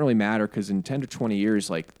it doesn't really matter, because in 10 to 20 years,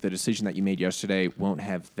 like the decision that you made yesterday won't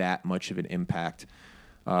have that much of an impact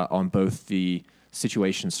on both the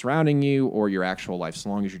situation surrounding you or your actual life, so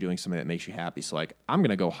long as you're doing something that makes you happy. So like I'm going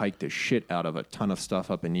to go hike the shit out of a ton of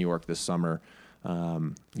stuff up in New York this summer,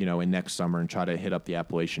 and next summer, and try to hit up the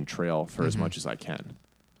Appalachian Trail for as much as I can.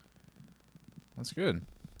 That's good.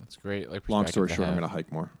 That's great. Like, long story short, I'm going to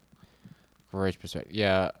hike more. Great perspective.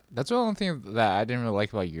 Yeah, that's the only thing that I didn't really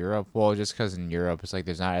like about Europe. Well, just because in Europe, it's like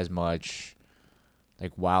there's not as much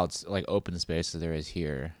like wild, like open space as there is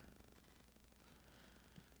here.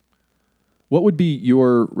 What would be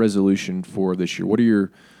your resolution for this year? What are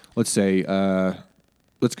your, let's say,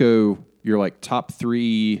 let's go your like top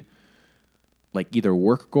 3, like either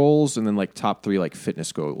work goals and then like top 3 like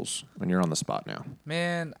fitness goals when you're on the spot now?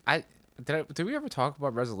 Man, did we ever talk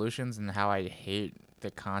about resolutions and how I hate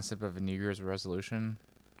the concept of a New Year's resolution?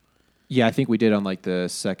 Yeah, I think we did on like the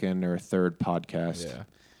second or third podcast. Yeah.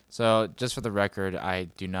 So just for the record, I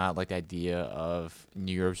do not like the idea of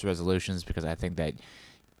New Year's resolutions, because I think that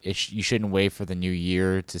you shouldn't wait for the new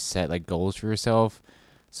year to set like goals for yourself.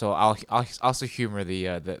 So I'll also humor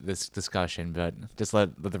this discussion, but just let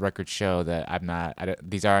the record show that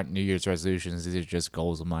these aren't New Year's resolutions. These are just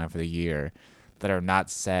goals of mine for the year that are not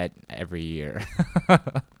set every year.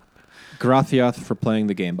 Gracias for playing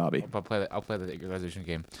the game, Bobby. I'll play the resolution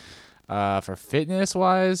game. For fitness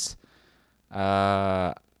wise,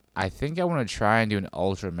 I think I want to try and do an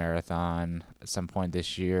ultra marathon at some point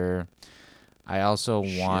this year. I also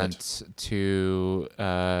want to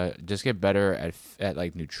just get better at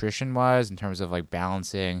like nutrition wise, in terms of like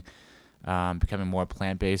balancing, becoming more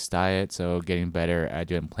plant-based diet. So getting better at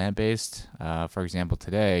doing plant-based. For example,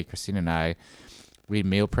 today, Christina and we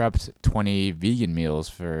meal prepped 20 vegan meals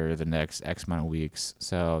for the next X amount of weeks.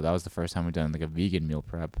 So that was the first time we've done like a vegan meal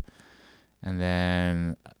prep. And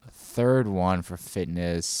then third one for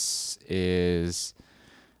fitness is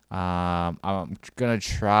I'm going to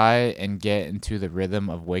try and get into the rhythm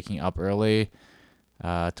of waking up early.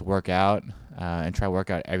 to work out and try to work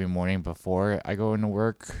out every morning before I go into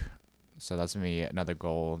work. So that's gonna be another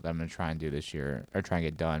goal that I'm gonna try and do this year or try and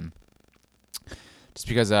get done. Just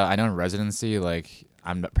because I know in residency, like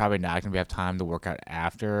I'm probably not gonna have time to work out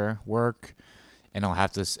after work, and I'll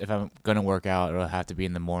have to if I'm gonna work out, it'll have to be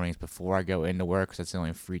in the mornings before I go into work, because that's the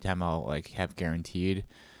only free time I'll like have guaranteed.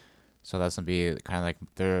 So that's gonna be kind of like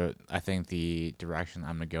I think the direction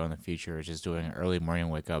I'm gonna go in the future is just doing early morning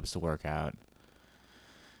wake ups to work out.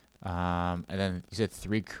 And then you said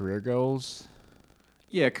 3 career goals.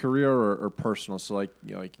 Yeah, career or personal. So like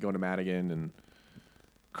like going to Madigan and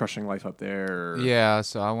crushing life up there. Or Yeah,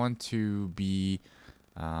 so I want to be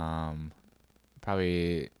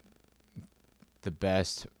probably the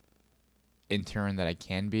best intern that I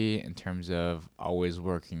can be in terms of always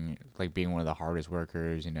working, like being one of the hardest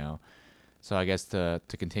workers, you know. So I guess to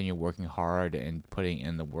continue working hard and putting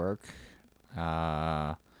in the work.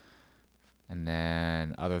 And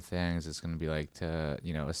then other things, it's going to be like to,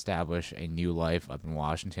 establish a new life up in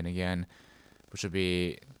Washington again, which would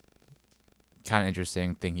be kind of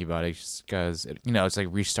interesting thinking about it, just because it's like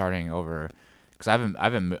restarting over. Because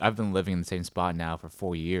I've been living in the same spot now for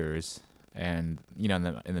 4 years, and in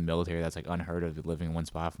the military that's like unheard of, living in one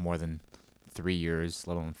spot for more than 3 years,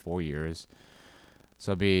 let alone 4 years.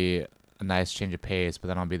 So it'll be a nice change of pace, but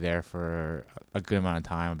then I'll be there for a good amount of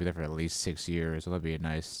time. I'll be there for at least 6 years, so that'll be a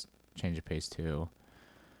nice change of pace too.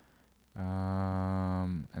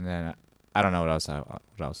 And then I don't know what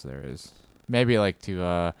else there is. Maybe like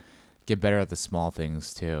to get better at the small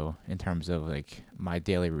things too, in terms of like my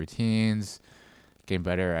daily routines, getting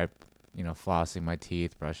better at flossing my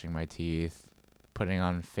teeth, brushing my teeth, putting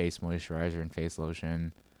on face moisturizer and face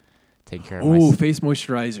lotion, taking care of my face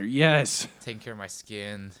moisturizer. Yes. taking care of my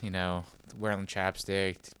skin, wearing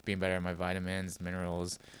chapstick, being better at my vitamins,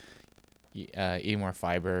 minerals, eating more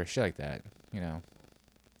fiber, shit like that,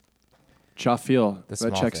 Chop feel. The That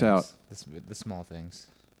small checks things. out. The small things.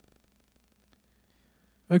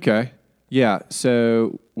 Okay. Yeah.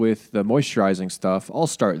 So with the moisturizing stuff, I'll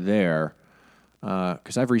start there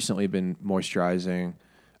because I've recently been moisturizing,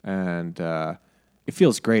 and it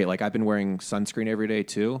feels great. Like I've been wearing sunscreen every day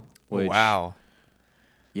too. Which, Wow.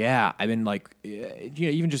 Yeah, I've been like,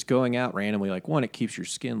 even just going out randomly. Like one, it keeps your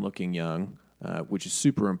skin looking young, which is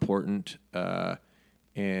super important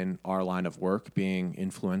in our line of work, being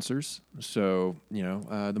influencers. So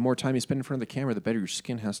the more time you spend in front of the camera, the better your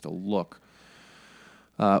skin has to look.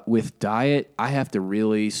 With diet, I have to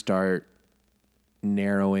really start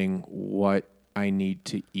narrowing what I need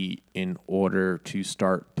to eat in order to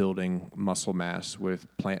start building muscle mass with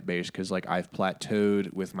plant-based, because like I've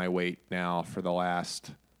plateaued with my weight now for the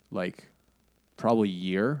last like probably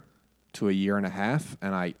year to a year and a half,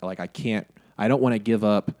 and I don't want to give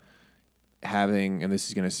up having, and this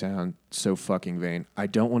is going to sound so fucking vain, I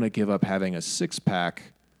don't want to give up having a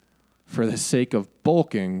six-pack for the sake of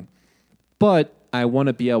bulking, but I want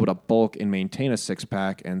to be able to bulk and maintain a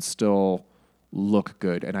six-pack and still look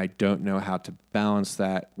good. And I don't know how to balance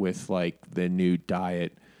that with like the new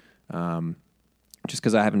diet, just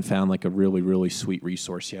because I haven't found like a really, really sweet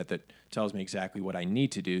resource yet that tells me exactly what I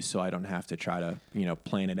need to do, so I don't have to try to,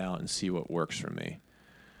 plan it out and see what works for me.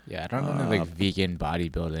 Yeah, I don't know like vegan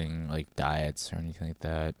bodybuilding like diets or anything like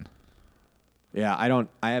that. Yeah,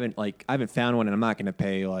 I haven't found one, and I'm not going to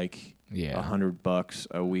pay like Yeah. $100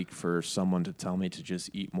 a week for someone to tell me to just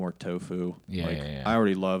eat more tofu. Yeah, like, yeah. I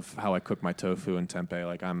already love how I cook my tofu and tempeh.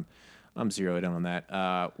 Like I'm zeroed in on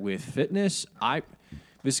that. With fitness,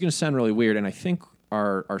 this is going to sound really weird, and I think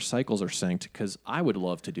our cycles are synced because I would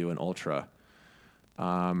love to do an ultra.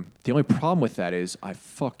 The only problem with that is I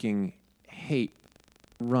fucking hate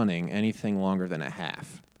running anything longer than a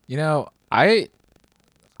half. I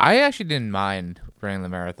actually didn't mind running the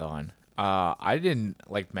marathon. I didn't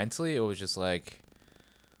like mentally. It was just like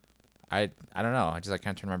I don't know. I just like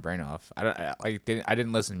kind of turned my brain off. I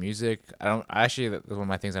didn't listen to music. Actually, that's one of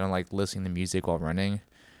my things. I don't like listening to music while running,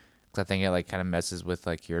 because I think it like kind of messes with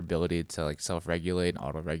like your ability to like self-regulate and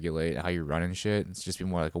auto-regulate how you run and shit. It's just be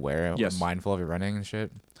more like aware, Yes. mindful of your running and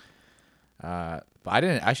shit. But I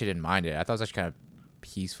didn't mind it. I thought it was actually kind of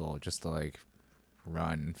peaceful just to like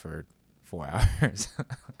run for 4 hours.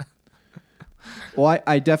 Well,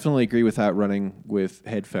 I definitely agree with that, running with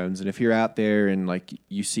headphones. And if you're out there and like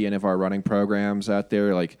you see any of our running programs out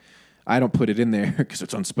there, like I don't put it in there because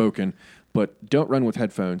it's unspoken, but don't run with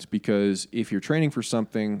headphones, because if you're training for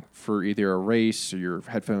something, for either a race or your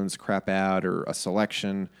headphones crap out, or a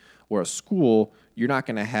selection or a school, you're not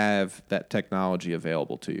going to have that technology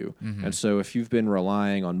available to you. Mm-hmm. And so if you've been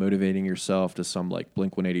relying on motivating yourself to some like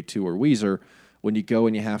Blink-182 or Weezer, when you go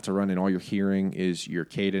and you have to run and all you're hearing is your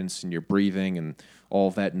cadence and your breathing and all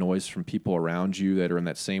of that noise from people around you that are in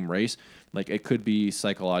that same race, like it could be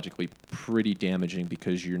psychologically pretty damaging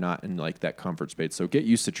because you're not in like that comfort space. So get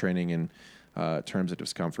used to training in terms of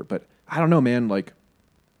discomfort. But I don't know, man. Like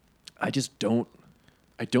I don't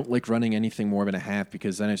like running anything more than a half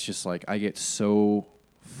because then it's just like I get so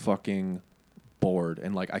fucking bored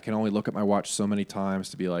and like I can only look at my watch so many times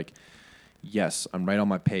to be like, yes, I'm right on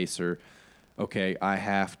my pace, or okay, I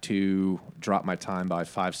have to drop my time by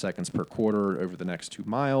 5 seconds per quarter over the next 2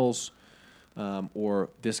 miles, or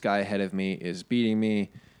this guy ahead of me is beating me.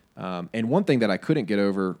 And one thing that I couldn't get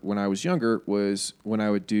over when I was younger was when I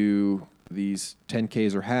would do these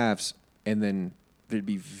 10Ks or halves, and then there'd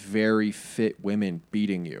be very fit women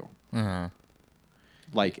beating you. Uh-huh.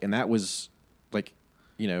 Like, and that was like,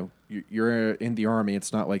 you know, you're in the Army.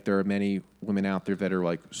 It's not like there are many women out there that are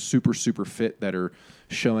like super, super fit that are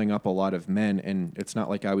showing up a lot of men. And it's not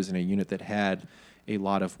like I was in a unit that had a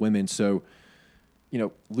lot of women. So, you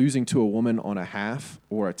know, losing to a woman on a half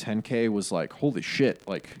or a 10K was like, holy shit.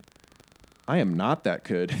 Like, I am not that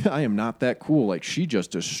good. I am not that cool. Like, she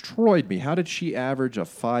just destroyed me. How did she average a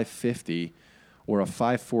 550 or a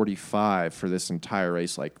 545 for this entire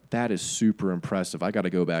race? Like, that is super impressive. I got to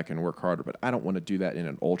go back and work harder, but I don't want to do that in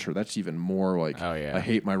an ultra. That's even more like, Oh, yeah. I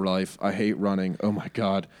hate my life. I hate running. Oh my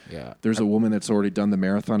God. Yeah. There's a woman that's already done the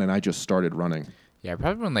marathon and I just started running. Yeah, I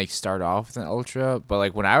probably wouldn't like start off with an ultra, but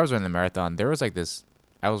like when I was running the marathon, there was like this.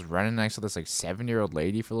 I was running next to this like 7-year-old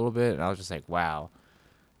lady for a little bit, and I was just like, wow,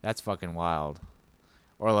 that's fucking wild.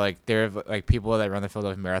 Or like there are like people that run the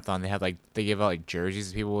Philadelphia Marathon. They give out like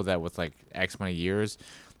jerseys to people that with like X amount of years.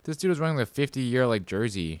 This dude was running like a 50-year like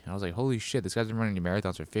jersey. I was like, holy shit, this guy's been running the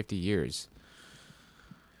marathons for 50 years.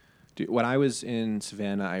 Dude, when I was in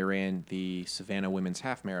Savannah, I ran the Savannah Women's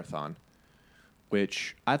Half Marathon,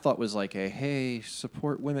 which I thought was like a, hey,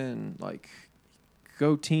 support women, like,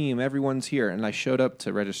 go team, everyone's here. And I showed up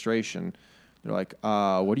to registration. They're like,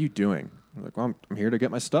 what are you doing? I'm like, well, I'm here to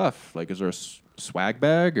get my stuff. Like, is there a swag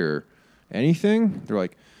bag or anything? They're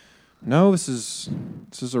like, no, this is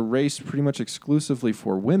a race pretty much exclusively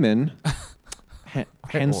for women,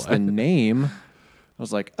 hence the name. I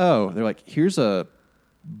was like, oh. They're like, here's a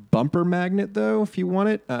bumper magnet, though, if you want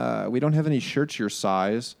it. We don't have any shirts your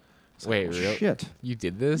size. Wait, like, really? Shit. You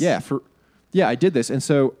did this? Yeah, I did this. And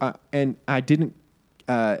so, and I didn't,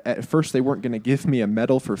 at first they weren't going to give me a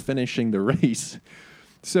medal for finishing the race.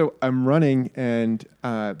 So I'm running, and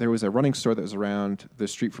there was a running store that was around the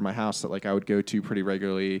street from my house that like I would go to pretty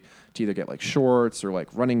regularly to either get like shorts or like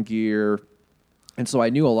running gear. And so I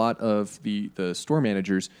knew a lot of the store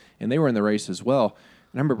managers, and they were in the race as well.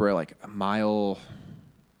 And I remember like mile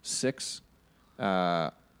 6,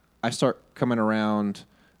 I start coming around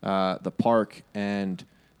the park and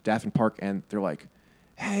Daffin Park, and they're like,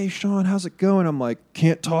 hey, Sean, how's it going? I'm like,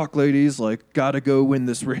 can't talk, ladies. Like, gotta go win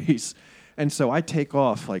this race. And so I take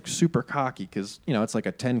off like super cocky because, you know, it's like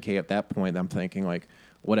a 10K at that point. I'm thinking like,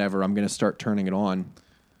 whatever, I'm going to start turning it on.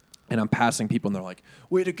 And I'm passing people and they're like,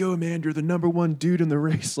 way to go, man. You're the number one dude in the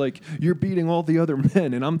race. Like, you're beating all the other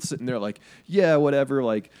men. And I'm sitting there like, yeah, whatever.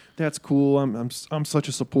 Like, that's cool. I'm such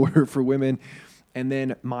a supporter for women. And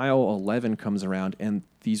then mile 11 comes around and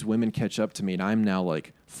these women catch up to me. And I'm now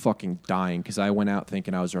like fucking dying because I went out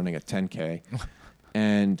thinking I was running a 10K.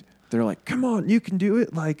 And they're like, come on, you can do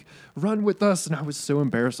it. Like, run with us. And I was so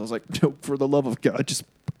embarrassed. I was like, no, for the love of God, just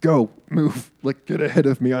go, move. Like, get ahead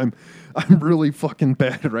of me. I'm really fucking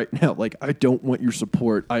bad right now. Like, I don't want your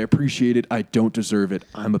support. I appreciate it. I don't deserve it.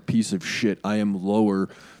 I'm a piece of shit. I am lower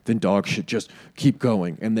than dog shit. Just keep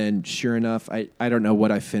going. And then sure enough, I don't know what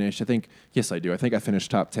I finished. Yes, I do. I think I finished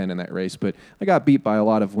top 10 in that race. But I got beat by a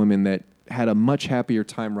lot of women that had a much happier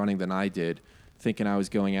time running than I did, thinking I was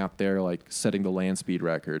going out there like setting the land speed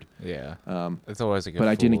record. Yeah. It's always a good But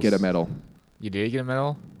I didn't get a medal. You did get a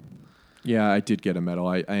medal? Yeah, I did get a medal.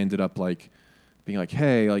 I ended up like being like,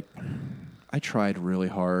 hey, like I tried really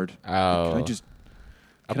hard. Oh.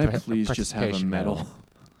 Can I please just have a participation medal?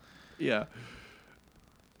 Yeah.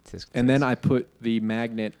 And then I put the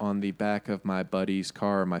magnet on the back of my buddy's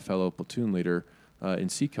car, my fellow platoon leader in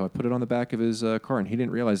Seco. I put it on the back of his car, and he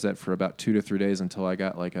didn't realize that for about 2 to 3 days until I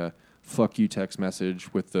got like a fuck you text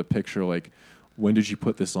message with the picture like, when did you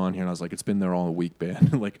put this on here? And I was like, it's been there all week, man.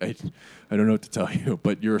 Like, I don't know what to tell you,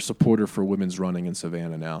 but you're a supporter for women's running in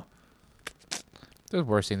Savannah now. There's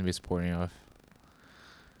worse thing to be supporting of.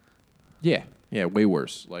 Yeah, way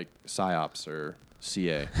worse, like PsyOps or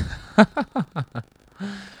CA.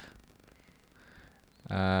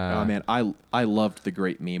 Oh man, I loved the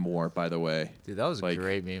Great Meme War, by the way. Dude, that was like, a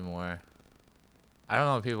great meme war. I don't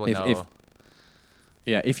know if people know.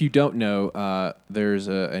 Yeah, if you don't know, there's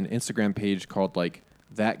an Instagram page called like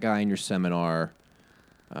That Guy in Your Seminar,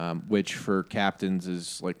 which for captains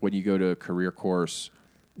is like when you go to a career course,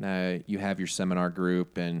 you have your seminar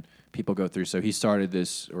group and people go through. So he started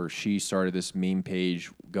this, or she started this meme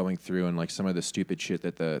page going through and like some of the stupid shit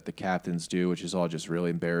that the captains do, which is all just really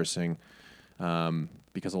embarrassing.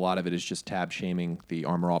 Because a lot of it is just tab shaming the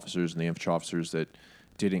armor officers and the infantry officers that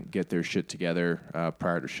didn't get their shit together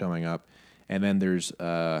prior to showing up. And then there's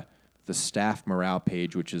the staff morale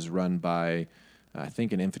page, which is run by, I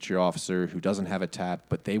think, an infantry officer who doesn't have a tab,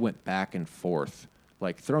 but they went back and forth,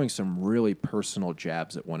 like throwing some really personal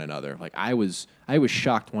jabs at one another. Like I was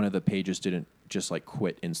shocked one of the pages didn't just like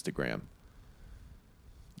quit Instagram.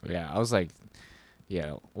 Yeah, I was like,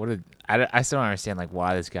 yeah, I still don't understand like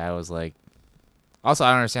why this guy was like. Also, I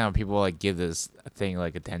don't understand how people like give this thing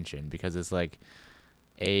like attention, because it's like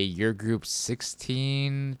your group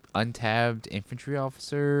 16 untabbed infantry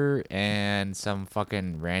officer and some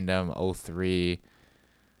fucking random 03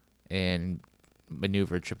 in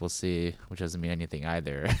maneuver triple C, which doesn't mean anything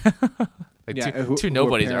either. Like Yeah, two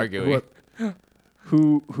nobodies arguing.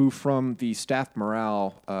 Who from the staff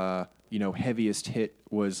morale, heaviest hit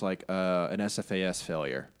was like an SFAS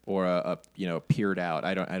failure or a peered out.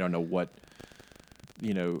 I don't know what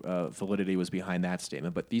validity was behind that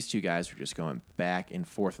statement, but these two guys were just going back and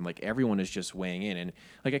forth, and like everyone is just weighing in, and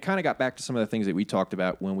like it kind of got back to some of the things that we talked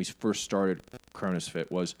about when we first started Cronus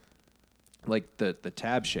Fit, was like the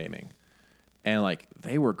tab shaming, and like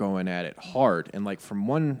they were going at it hard, and like from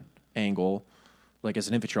one angle, like as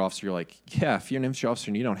an infantry officer, you're like, yeah, if you're an infantry officer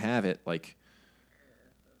and you don't have it, like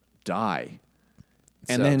die.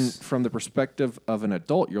 And then from the perspective of an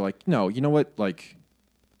adult, you're like, no, you know what, like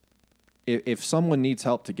if someone needs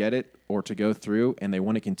help to get it or to go through and they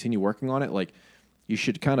want to continue working on it, like you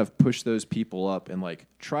should kind of push those people up and like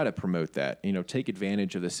try to promote that, take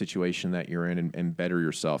advantage of the situation that you're in and better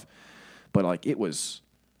yourself. But like it was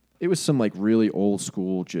some like really old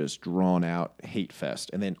school, just drawn out hate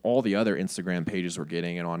fest. And then all the other Instagram pages were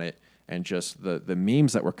getting in on it, and just the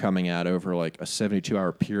memes that were coming out over like a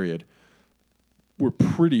 72-hour period were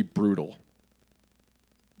pretty brutal.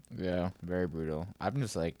 Yeah, very brutal. I'm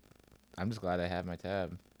just glad I have my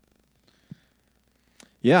tab.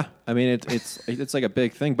 Yeah, I mean it's like a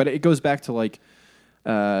big thing, but it goes back to like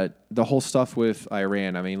the whole stuff with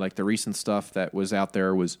Iran. I mean, like the recent stuff that was out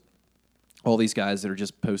there was all these guys that are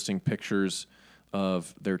just posting pictures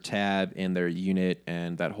of their tab and their unit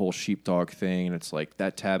and that whole sheepdog thing, and it's like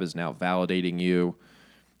that tab is now validating you.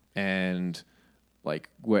 And like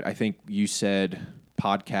what I think you said,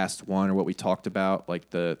 podcast 1, or what we talked about,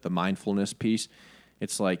 like the mindfulness piece.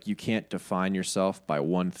 It's like you can't define yourself by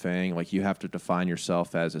one thing. Like you have to define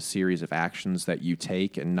yourself as a series of actions that you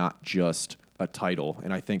take and not just a title.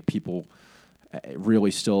 And I think people really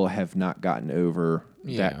still have not gotten over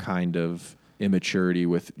that kind of immaturity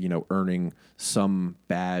with, earning some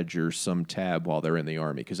badge or some tab while they're in the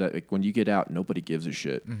Army. Because like, when you get out, nobody gives a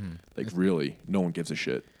shit. Mm-hmm. Like really, no one gives a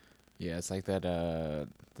shit. Yeah, it's like that,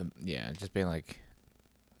 just being like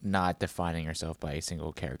not defining yourself by a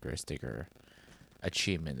single characteristic or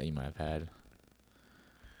achievement that you might have had.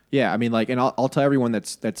 Yeah, I mean, like, and I'll tell everyone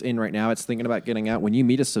that's in right now, it's thinking about getting out. When you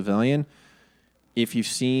meet a civilian, if you've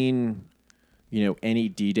seen, any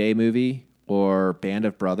D-Day movie or Band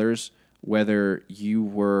of Brothers, whether you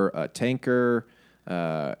were a tanker,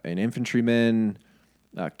 an infantryman,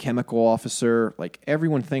 a chemical officer, like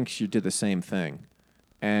everyone thinks you did the same thing,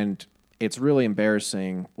 and it's really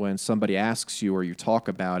embarrassing when somebody asks you or you talk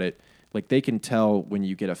about it. Like, they can tell when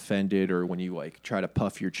you get offended or when you, like, try to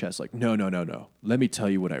puff your chest. Like, no. Let me tell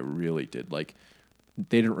you what I really did. Like,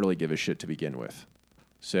 they didn't really give a shit to begin with.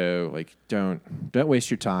 So, like, don't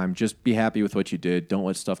waste your time. Just be happy with what you did. Don't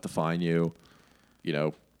let stuff define you.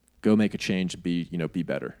 Go make a change and be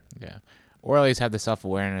better. Yeah. Or at least have the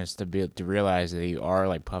self-awareness to realize that you are,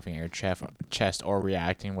 like, puffing your chest or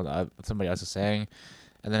reacting with what somebody else is saying.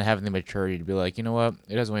 And then having the maturity to be like, you know what?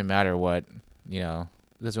 It doesn't really matter what,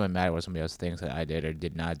 it doesn't really matter what somebody else thinks that I did or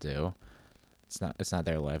did not do. It's not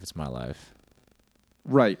their life. It's my life.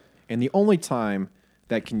 Right. And the only time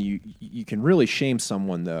that you can really shame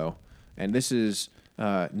someone, though, and this is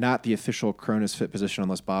not the official Cronus Fit position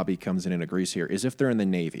unless Bobby comes in and agrees here, is if they're in the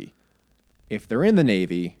Navy. If they're in the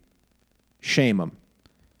Navy, shame them,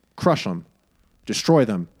 crush them, destroy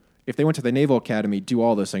them. If they went to the Naval Academy, do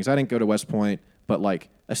all those things. I didn't go to West Point, but like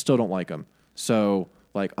I still don't like them. So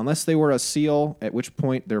like, unless they were a SEAL, at which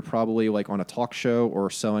point they're probably like on a talk show or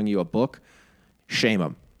selling you a book, shame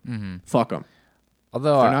them. Mm-hmm. Fuck them.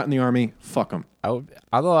 Although if they're not in the Army, fuck them.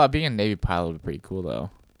 Although being a Navy pilot would be pretty cool, though.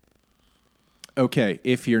 Okay,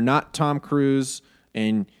 if you're not Tom Cruise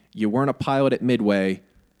and you weren't a pilot at Midway,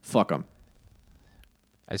 fuck them.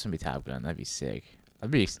 I just want to be Top Gun. That'd be sick.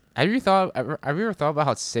 Have you ever thought about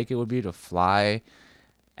how sick it would be to fly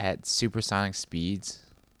at supersonic speeds?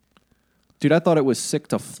 Dude, I thought it was sick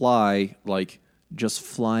to fly, like just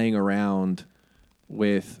flying around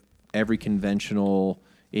with every conventional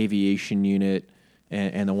aviation unit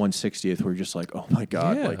and the 160th. We're just like, oh my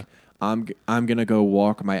god, Yeah. like I'm gonna go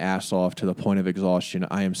walk my ass off to the point of exhaustion.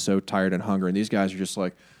 I am so tired and hungry. And these guys are just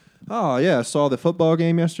like, oh yeah, I saw the football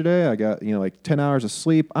game yesterday. I got like 10 hours of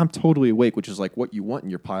sleep. I'm totally awake, which is like what you want in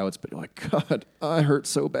your pilots. But you're like, God, I hurt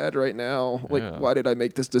so bad right now. Like, Yeah. why did I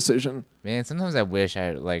make this decision? Man, sometimes I wish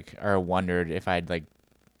I or wondered if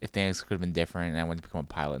if things could have been different and I went to become a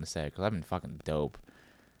pilot instead, because I've been fucking dope.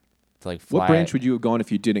 To like fly. What branch would you have gone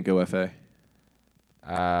if you didn't go FA?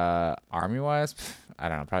 Army wise, I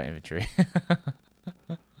don't know, probably infantry.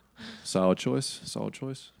 Solid choice. Solid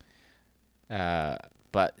choice.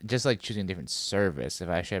 But just like choosing a different service, if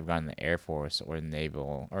I should have gone in the Air Force or the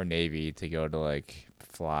Navy to go to like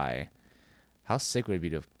fly, how sick would it be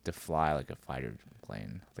to fly like a fighter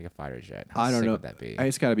plane, like a fighter jet? How I don't sick know. would that be?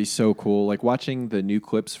 It's got to be so cool. Like watching the new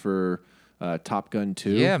clips for Top Gun 2.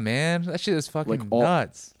 Yeah, man, that shit is fucking Like all-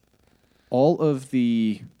 nuts. All of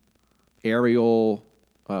the aerial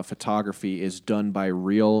photography is done by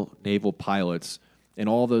real naval pilots, and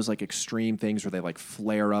all those like extreme things where they like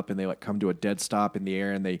flare up and they like come to a dead stop in the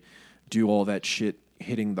air and they do all that shit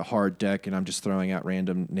hitting the hard deck. And I'm just throwing out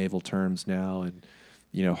random naval terms now, and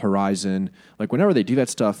horizon. Like whenever they do that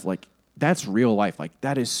stuff, like that's real life. Like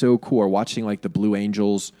that is so cool. Or watching like the Blue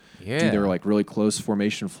Angels do Yeah. their like really close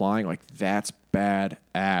formation flying, like that's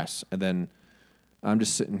badass. And then I'm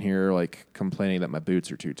just sitting here like complaining that my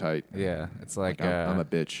boots are too tight. Yeah, it's like, I'm a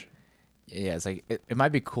bitch. yeah, it's like it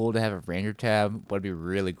might be cool to have a Ranger tab, but it'd be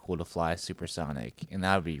really cool to fly supersonic, and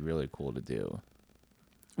that would be really cool to do.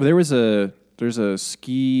 Well, there's a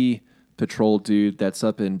ski patrol dude that's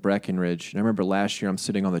up in Breckenridge. And I remember last year I'm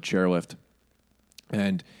sitting on the chairlift,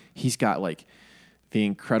 and he's got like the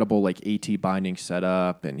incredible like AT binding set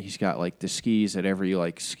up, and he's got like the skis that every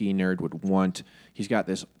like ski nerd would want. He's got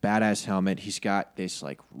this badass helmet. He's got this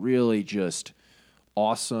like really just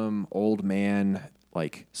awesome old man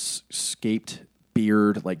like scaped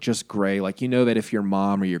beard, like just gray. Like that if your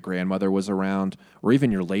mom or your grandmother was around, or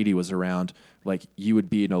even your lady was around, like you would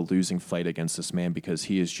be in a losing fight against this man because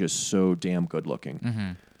he is just so damn good looking.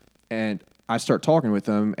 Mm-hmm. And I start talking with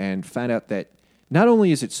him and find out that not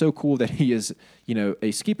only is it so cool that he is,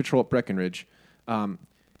 a ski patrol at Breckenridge,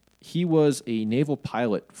 he was a naval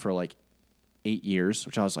pilot for like 8 years,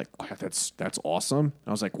 which I was like, wow, that's awesome.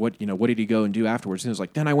 I was like, what did he go and do afterwards? And he was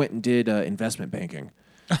like, then I went and did investment banking.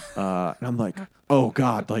 And I'm like, oh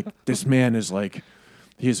God, like this man is like,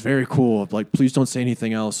 he is very cool. Like, please don't say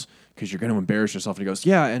anything else because you're going to embarrass yourself. And he goes,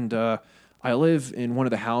 yeah, and I live in one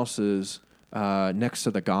of the houses next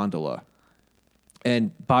to the gondola.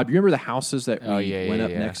 And Bob, you remember the houses that we went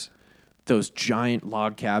up next? Those giant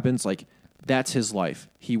log cabins? Like, that's his life.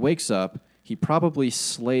 He wakes up. He probably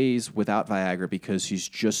slays without Viagra because he's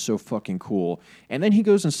just so fucking cool. And then he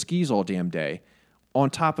goes and skis all damn day on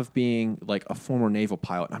top of being like a former naval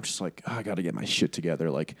pilot. And I'm just like, I got to get my shit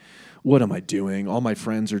together. Like, what am I doing? All my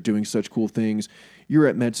friends are doing such cool things. You're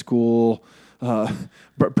at med school.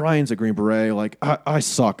 Brian's a Green Beret. Like, I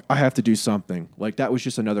suck. I have to do something. Like, that was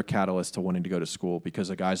just another catalyst to wanting to go to school because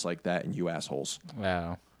of guys like that and you assholes.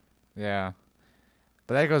 Wow. Yeah.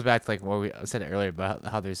 But that goes back to like what we said earlier about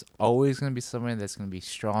how there's always going to be someone that's going to be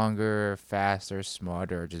stronger, faster,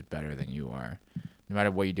 smarter, or just better than you are. No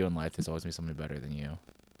matter what you do in life, there's always going to be somebody better than you.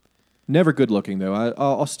 Never good looking, though.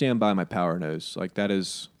 I'll stand by my power nose. Like, that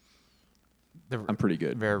is... I'm pretty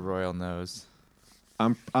good. Very royal nose.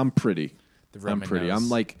 I'm pretty. The I'm Roman pretty. nose. I'm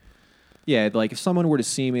like... Yeah, like, if someone were to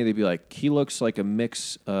see me, they'd be like, he looks like a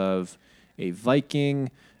mix of a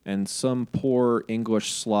Viking and some poor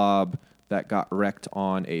English slob that got wrecked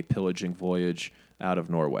on a pillaging voyage out of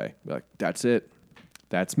Norway. Be like, that's it.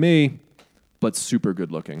 That's me, but super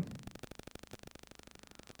good looking.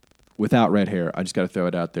 Without red hair. I just got to throw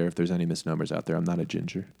it out there. If there's any misnomers out there, I'm not a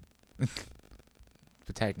ginger.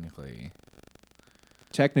 But technically.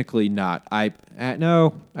 Technically not.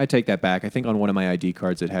 No, I take that back. I think on one of my ID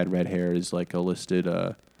cards it had red hair as like a listed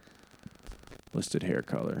hair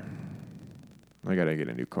color. I got to get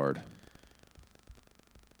a new card.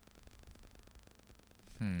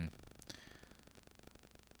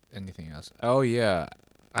 Anything else? Oh yeah,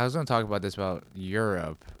 I was gonna talk about this about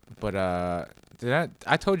Europe, but I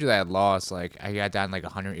told you that I lost like I got down like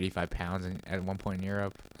 185 pounds at one point in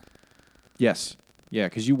Europe. Yes. Yeah,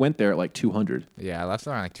 because you went there at like 200. Yeah, I left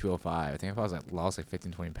around like 205. I think if I was like lost like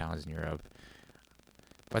 15, 20 pounds in Europe.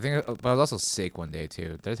 But but I was also sick one day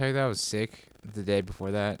too. Did I tell you that I was sick the day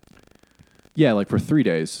before that? Yeah, like for 3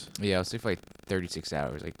 days. Yeah, I was sick for like 36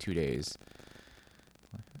 hours, like 2 days.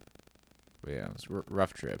 But yeah, it was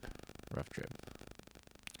rough trip. Rough trip.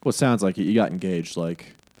 Well, it sounds like you got engaged.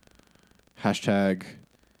 Like hashtag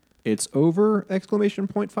it's over exclamation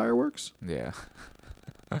point fireworks. Yeah.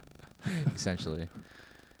 Essentially.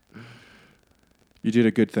 You did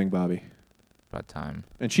a good thing, Bobby. About time.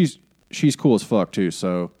 And she's cool as fuck too.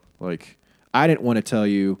 So like, I didn't want to tell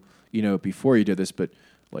you, before you did this, but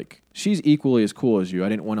like, she's equally as cool as you. I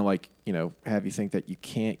didn't want to like, have you think that you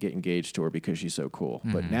can't get engaged to her because she's so cool.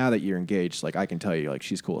 Mm-hmm. But now that you're engaged, like, I can tell you, like,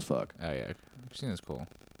 she's cool as fuck. Oh yeah, Christina's cool.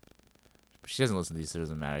 She doesn't listen to these, so it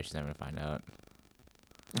doesn't matter. She's never gonna find out.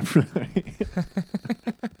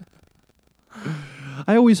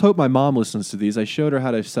 I always hope my mom listens to these. I showed her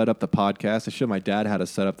how to set up the podcast. I showed my dad how to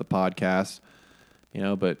set up the podcast.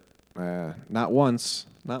 But not once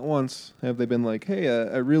have they been like, "Hey,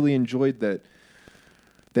 I really enjoyed that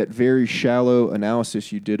very shallow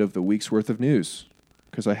analysis you did of the week's worth of news."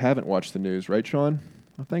 Because I haven't watched the news, right, Sean?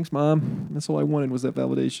 Well, thanks, Mom. That's all I wanted was that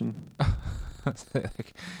validation.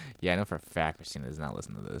 Yeah, I know for a fact Christina does not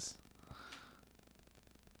listen to this.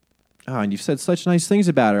 Oh, and you've said such nice things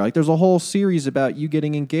about her. Like, there's a whole series about you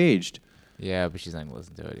getting engaged. Yeah, but she's not gonna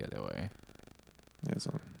listen to it the other way. Yeah,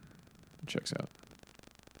 so it checks out.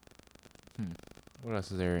 What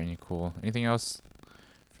else is there? Anything else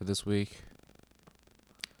for this week?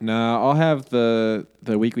 No, I'll have the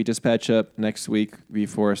weekly dispatch up next week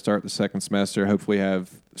before I start the second semester. Hopefully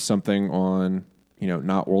have something on,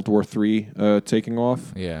 not World War III taking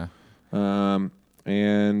off. Yeah.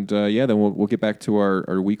 Then we'll get back to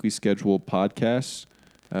our weekly scheduled podcasts,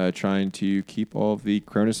 trying to keep all of the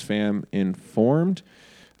Cronus fam informed,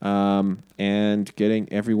 and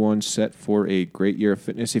getting everyone set for a great year of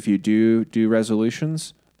fitness. If you do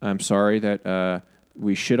resolutions, I'm sorry that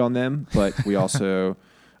we shit on them, but we also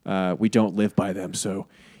we don't live by them. So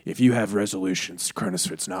if you have resolutions, Cronus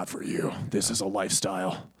Fit's not for you. This is a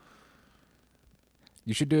lifestyle.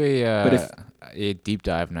 You should do a deep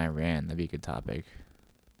dive in Iran. That'd be a good topic.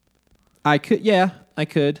 I could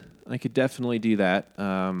definitely do that.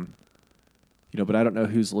 But I don't know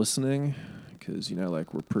who's listening because we're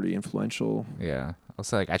pretty influential. Yeah.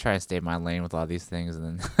 Also, I try to stay in my lane with a lot of these things,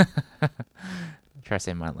 and then try to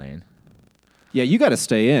stay in my lane. Yeah, you got to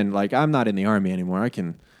stay in. Like, I'm not in the Army anymore. I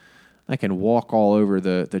can walk all over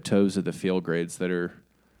the toes of the field grades that are,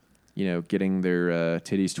 getting their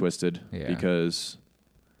titties twisted because,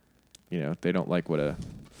 they don't like what a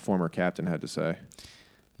former captain had to say.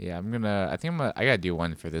 Yeah, I gotta do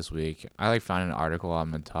one for this week. I found an article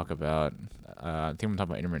I'm gonna talk about. I think I'm gonna talk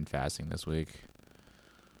about intermittent fasting this week.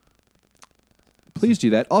 Please do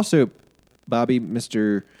that. Also, Bobby,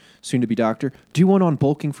 Mr. Soon-to-be doctor, do one on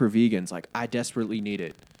bulking for vegans. Like, I desperately need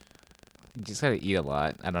it. You just gotta eat a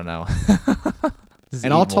lot. I don't know.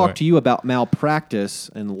 And I'll talk to you about malpractice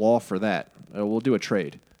and law for that. We'll do a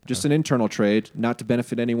trade. Just an internal trade, not to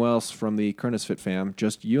benefit anyone else from the Cronus Fit fam.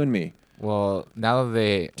 Just you and me. Well, now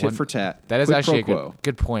that tit for tat. That is Quid actually pro a quo.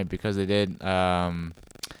 good point because they did. The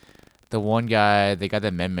one guy, they got the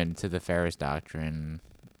amendment to the Ferris Doctrine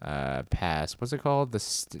passed. What's it called? The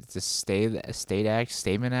State Act,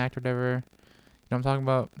 Statement Act, whatever. You know what I'm talking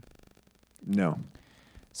about? No.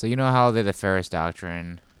 So you know how the Ferris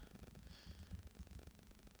Doctrine.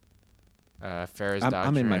 Doctrine.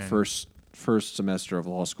 I'm in my first semester of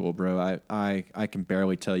law school, bro. I can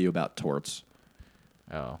barely tell you about torts.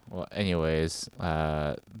 Oh, well, anyways,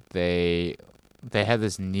 they had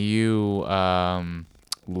this new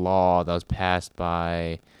law that was passed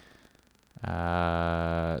by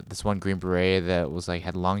this one Green Beret that was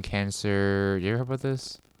had lung cancer. You ever heard about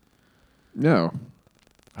this? No.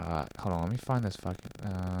 Hold on, let me find this fucking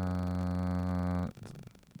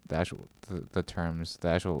the actual the terms, the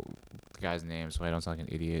actual guy's name, so I don't sound like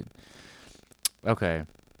an idiot. Okay,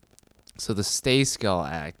 so the Stay-Skull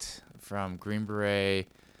Act from Green Beret,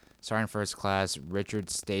 Sergeant First Class Richard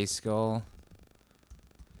Stay-Skull.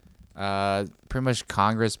 Pretty much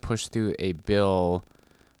Congress pushed through a bill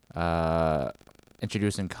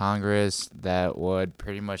introduced in Congress that would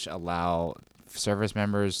pretty much allow service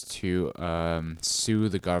members to sue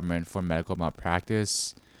the government for medical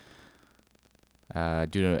malpractice due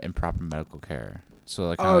to improper medical care.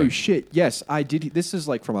 So Shit! Yes, I did. This is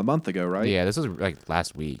from a month ago, right? Yeah, this was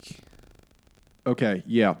last week. Okay,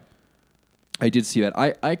 yeah, I did see that.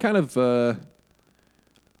 I kind of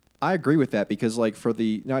I agree with that because for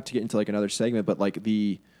the not to get into another segment, but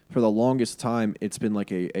for the longest time it's been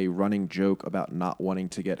a running joke about not wanting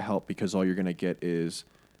to get help because all you're gonna get is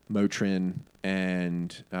Motrin,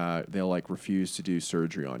 and they'll like refuse to do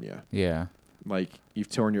surgery on you. Yeah. Like you've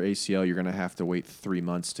torn your ACL, you're gonna have to wait 3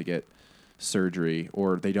 months to get surgery,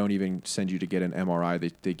 or they don't even send you to get an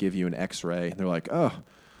MRI. They give you an X-ray. And they're like, oh,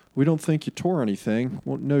 we don't think you tore anything.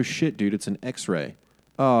 Well, no shit, dude. It's an X-ray.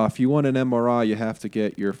 Oh, if you want an MRI, you have to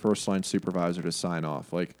get your first line supervisor to sign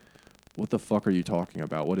off. Like, what the fuck are you talking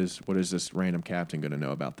about? What is this random captain gonna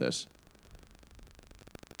know about this?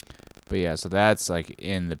 But yeah, so that's like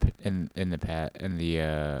on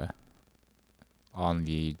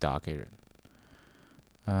the docket.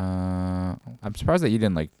 I'm surprised that you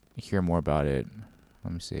didn't like hear more about it.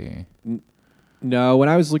 Let me see. No, when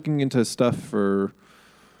I was looking into stuff for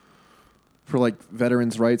like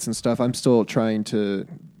veterans' rights and stuff, I'm still trying to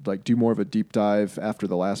like do more of a deep dive after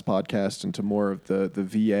the last podcast into more of the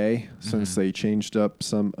VA, since they changed up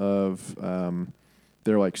some of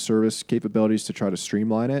their like service capabilities to try to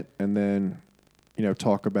streamline it, and then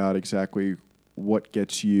talk about exactly what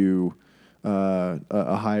gets you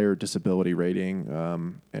a higher disability rating,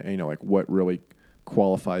 and like what really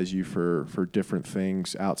qualifies you for different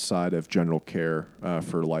things outside of general care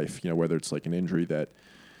for life. Whether it's like an injury that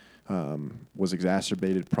was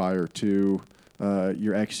exacerbated prior to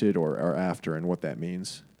your exit or after, and what that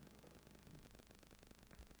means.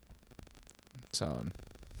 Solid.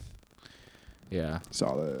 Yeah.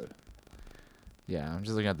 Solid. Yeah, I'm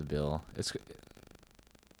just looking at the bill.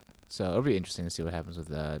 So it'll be interesting to see what happens with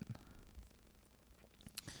that.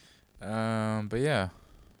 But yeah.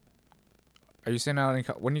 Are you staying out?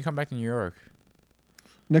 When do you come back to New York?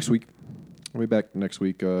 Next week. I'll be back next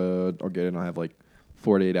week. I'll get in. I'll have like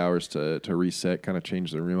 4 to 8 hours to reset, kind of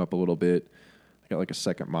change the room up a little bit. I got like a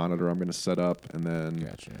second monitor I'm going to set up, and then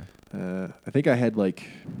Gotcha. I think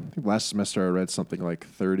last semester I read something like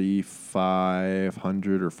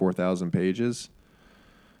 3,500 or 4,000 pages.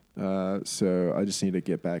 So I just need to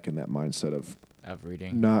get back in that mindset of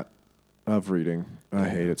reading. not of reading. I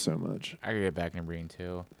hate it so much. I gotta get back in reading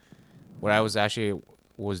too. What I was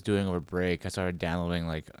doing over break, I started downloading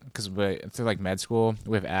because through like med school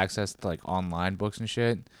we have access to like online books and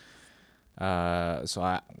shit.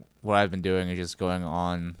 What I've been doing is just going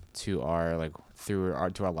on to our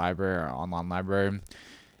library, our online library,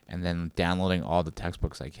 and then downloading all the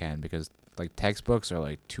textbooks I can, because like textbooks are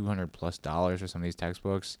like $200+ for some of these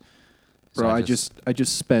textbooks. So Bro, I just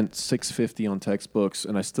spent $650 on textbooks,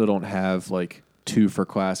 and I still don't have like 2 for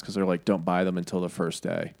class because they're like, don't buy them until the first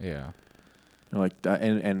day. Yeah. Like,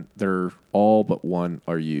 and they're all but one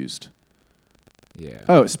are used. Yeah.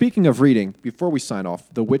 Oh, speaking of reading, before we sign off,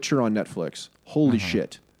 The Witcher on Netflix. Holy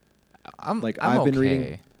shit! I'm I've been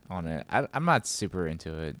reading on it. I'm not super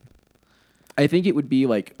into it. I think it would be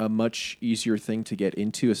like a much easier thing to get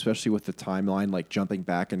into, especially with the timeline, like jumping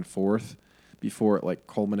back and forth before it like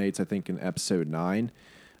culminates, I think, in episode 9.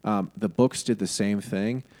 The books did the same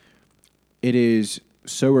thing. It is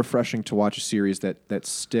so refreshing to watch a series that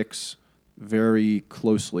sticks very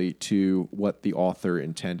closely to what the author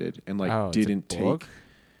intended, and like didn't it's a book? take.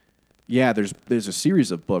 Yeah, there's a series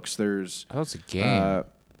of books. There's Oh, it's a game.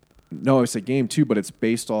 no, it's a game too, but it's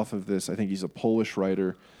based off of this. I think he's a Polish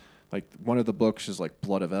writer. Like one of the books is like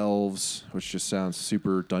Blood of Elves, which just sounds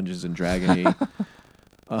super Dungeons and Dragony.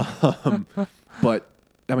 But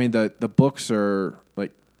I mean, the books are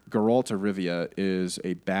like Geralt of Rivia is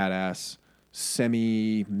a badass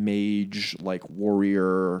semi-mage, like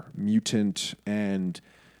warrior mutant, and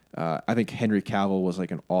I think Henry Cavill was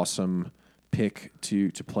like an awesome pick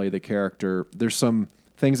to play the character. There's some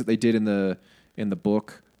things that they did in the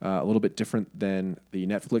book a little bit different than the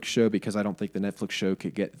Netflix show, because I don't think the Netflix show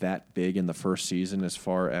could get that big in the first season as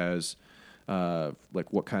far as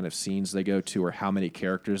like what kind of scenes they go to or how many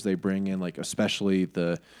characters they bring in, like especially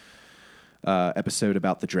the episode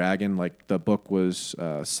about the dragon. Like the book was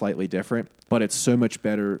slightly different, but it's so much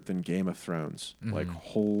better than Game of Thrones. Like,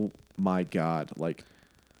 oh my God. Like,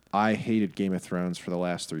 I hated Game of Thrones for the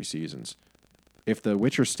last 3 seasons. If The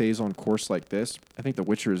Witcher stays on course like this, I think The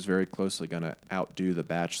Witcher is very closely going to outdo The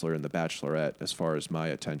Bachelor and The Bachelorette as far as my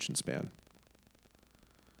attention span.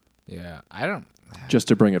 Yeah, I don't. Just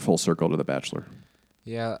to bring it full circle to The Bachelor.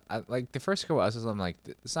 Yeah, like the first couple episodes, I'm like,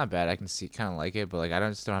 it's not bad. I can kind of like it, but like I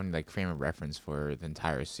don't have any like frame of reference for the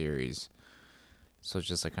entire series. So it's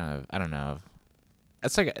just like kind of, I don't know.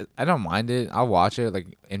 It's like I don't mind it. I'll watch it like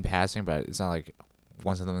in passing, but it's not like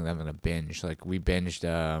something that I'm gonna binge. Like we binged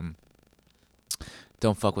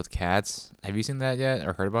Don't Fuck with Cats. Have you seen that yet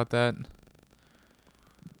or heard about that?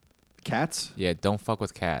 Cats? Yeah, Don't Fuck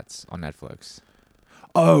with Cats on Netflix.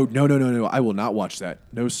 Oh, no. I will not watch that.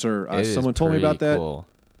 No, sir. Someone told me about that. Cool.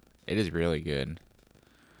 It is really good.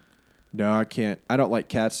 No, I can't. I don't like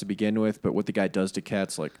cats to begin with, but what the guy does to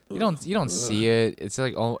cats, like You don't see it. It's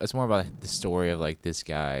like it's more about the story of like this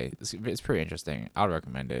guy. It's pretty interesting. I would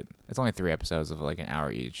recommend it. It's only 3 episodes of like an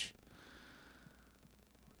hour each.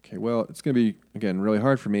 Okay, well, it's gonna be again really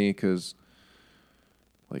hard for me because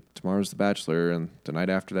like tomorrow's The Bachelor, and the night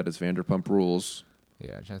after that is Vanderpump Rules.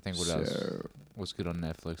 Yeah, I'm trying to think what else So was good on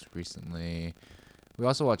Netflix recently. We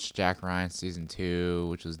also watched Jack Ryan season 2,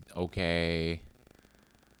 which was okay.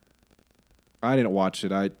 I didn't watch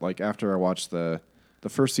it. I like after I watched the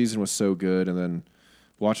first season was so good, and then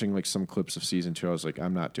watching like some clips of season 2, I was like,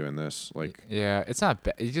 I'm not doing this. Like, Yeah, it's not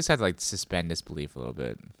bad. You just had to like suspend disbelief a little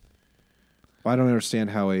bit. I don't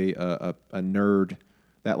understand how a nerd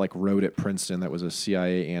that like wrote at Princeton that was a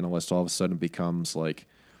CIA analyst all of a sudden becomes like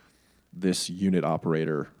this unit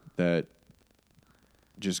operator that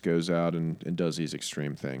just goes out and does these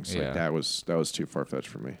extreme things. Yeah. Like that was too far fetched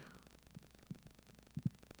for me.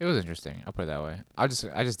 It was interesting. I'll put it that way. I just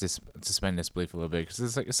suspend disbelief a little bit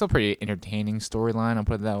because it's still pretty entertaining storyline. I'll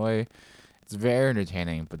put it that way. It's very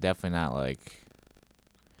entertaining, but definitely not like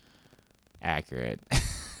accurate.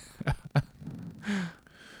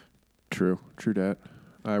 True dat.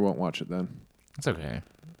 I won't watch it then. It's okay.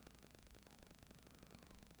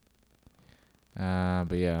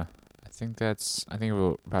 But yeah, I think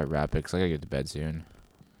we'll probably wrap it because I gotta get to bed soon.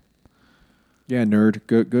 Yeah, nerd,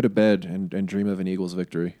 go to bed and dream of an Eagles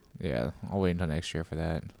victory. Yeah, I'll wait until next year for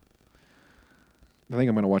that. I think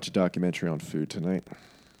I'm gonna watch a documentary on food tonight.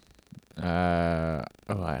 I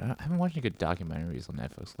haven't watched any good documentaries on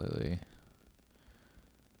Netflix lately.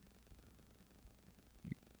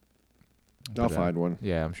 I'll find one.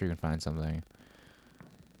 Yeah, I'm sure you can find something.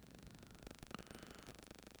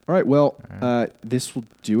 All right, well, All this will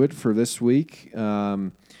do it for this week.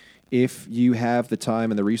 If you have the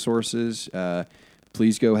time and the resources,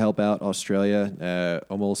 please go help out Australia.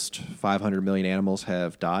 Almost 500 million animals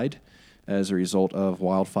have died as a result of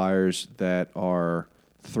wildfires that are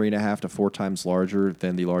 3.5 to 4 times larger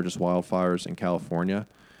than the largest wildfires in California.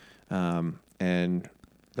 And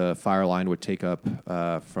the fire line would take up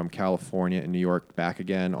from California and New York back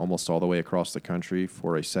again, almost all the way across the country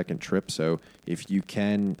for a second trip. So if you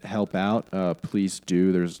can help out, please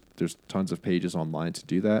do. There's tons of pages online to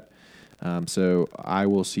do that. So I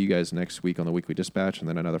will see you guys next week on the Weekly Dispatch, and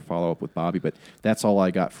then another follow-up with Bobby. But that's all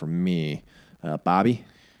I got from me. Bobby?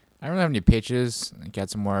 I don't have any pitches. Got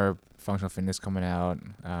some more functional fitness coming out.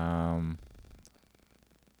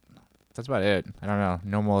 That's about it. I don't know.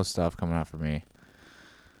 No more stuff coming out for me.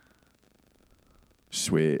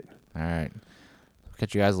 Sweet. All right.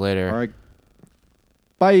 Catch you guys later. All right.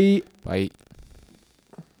 Bye. Bye.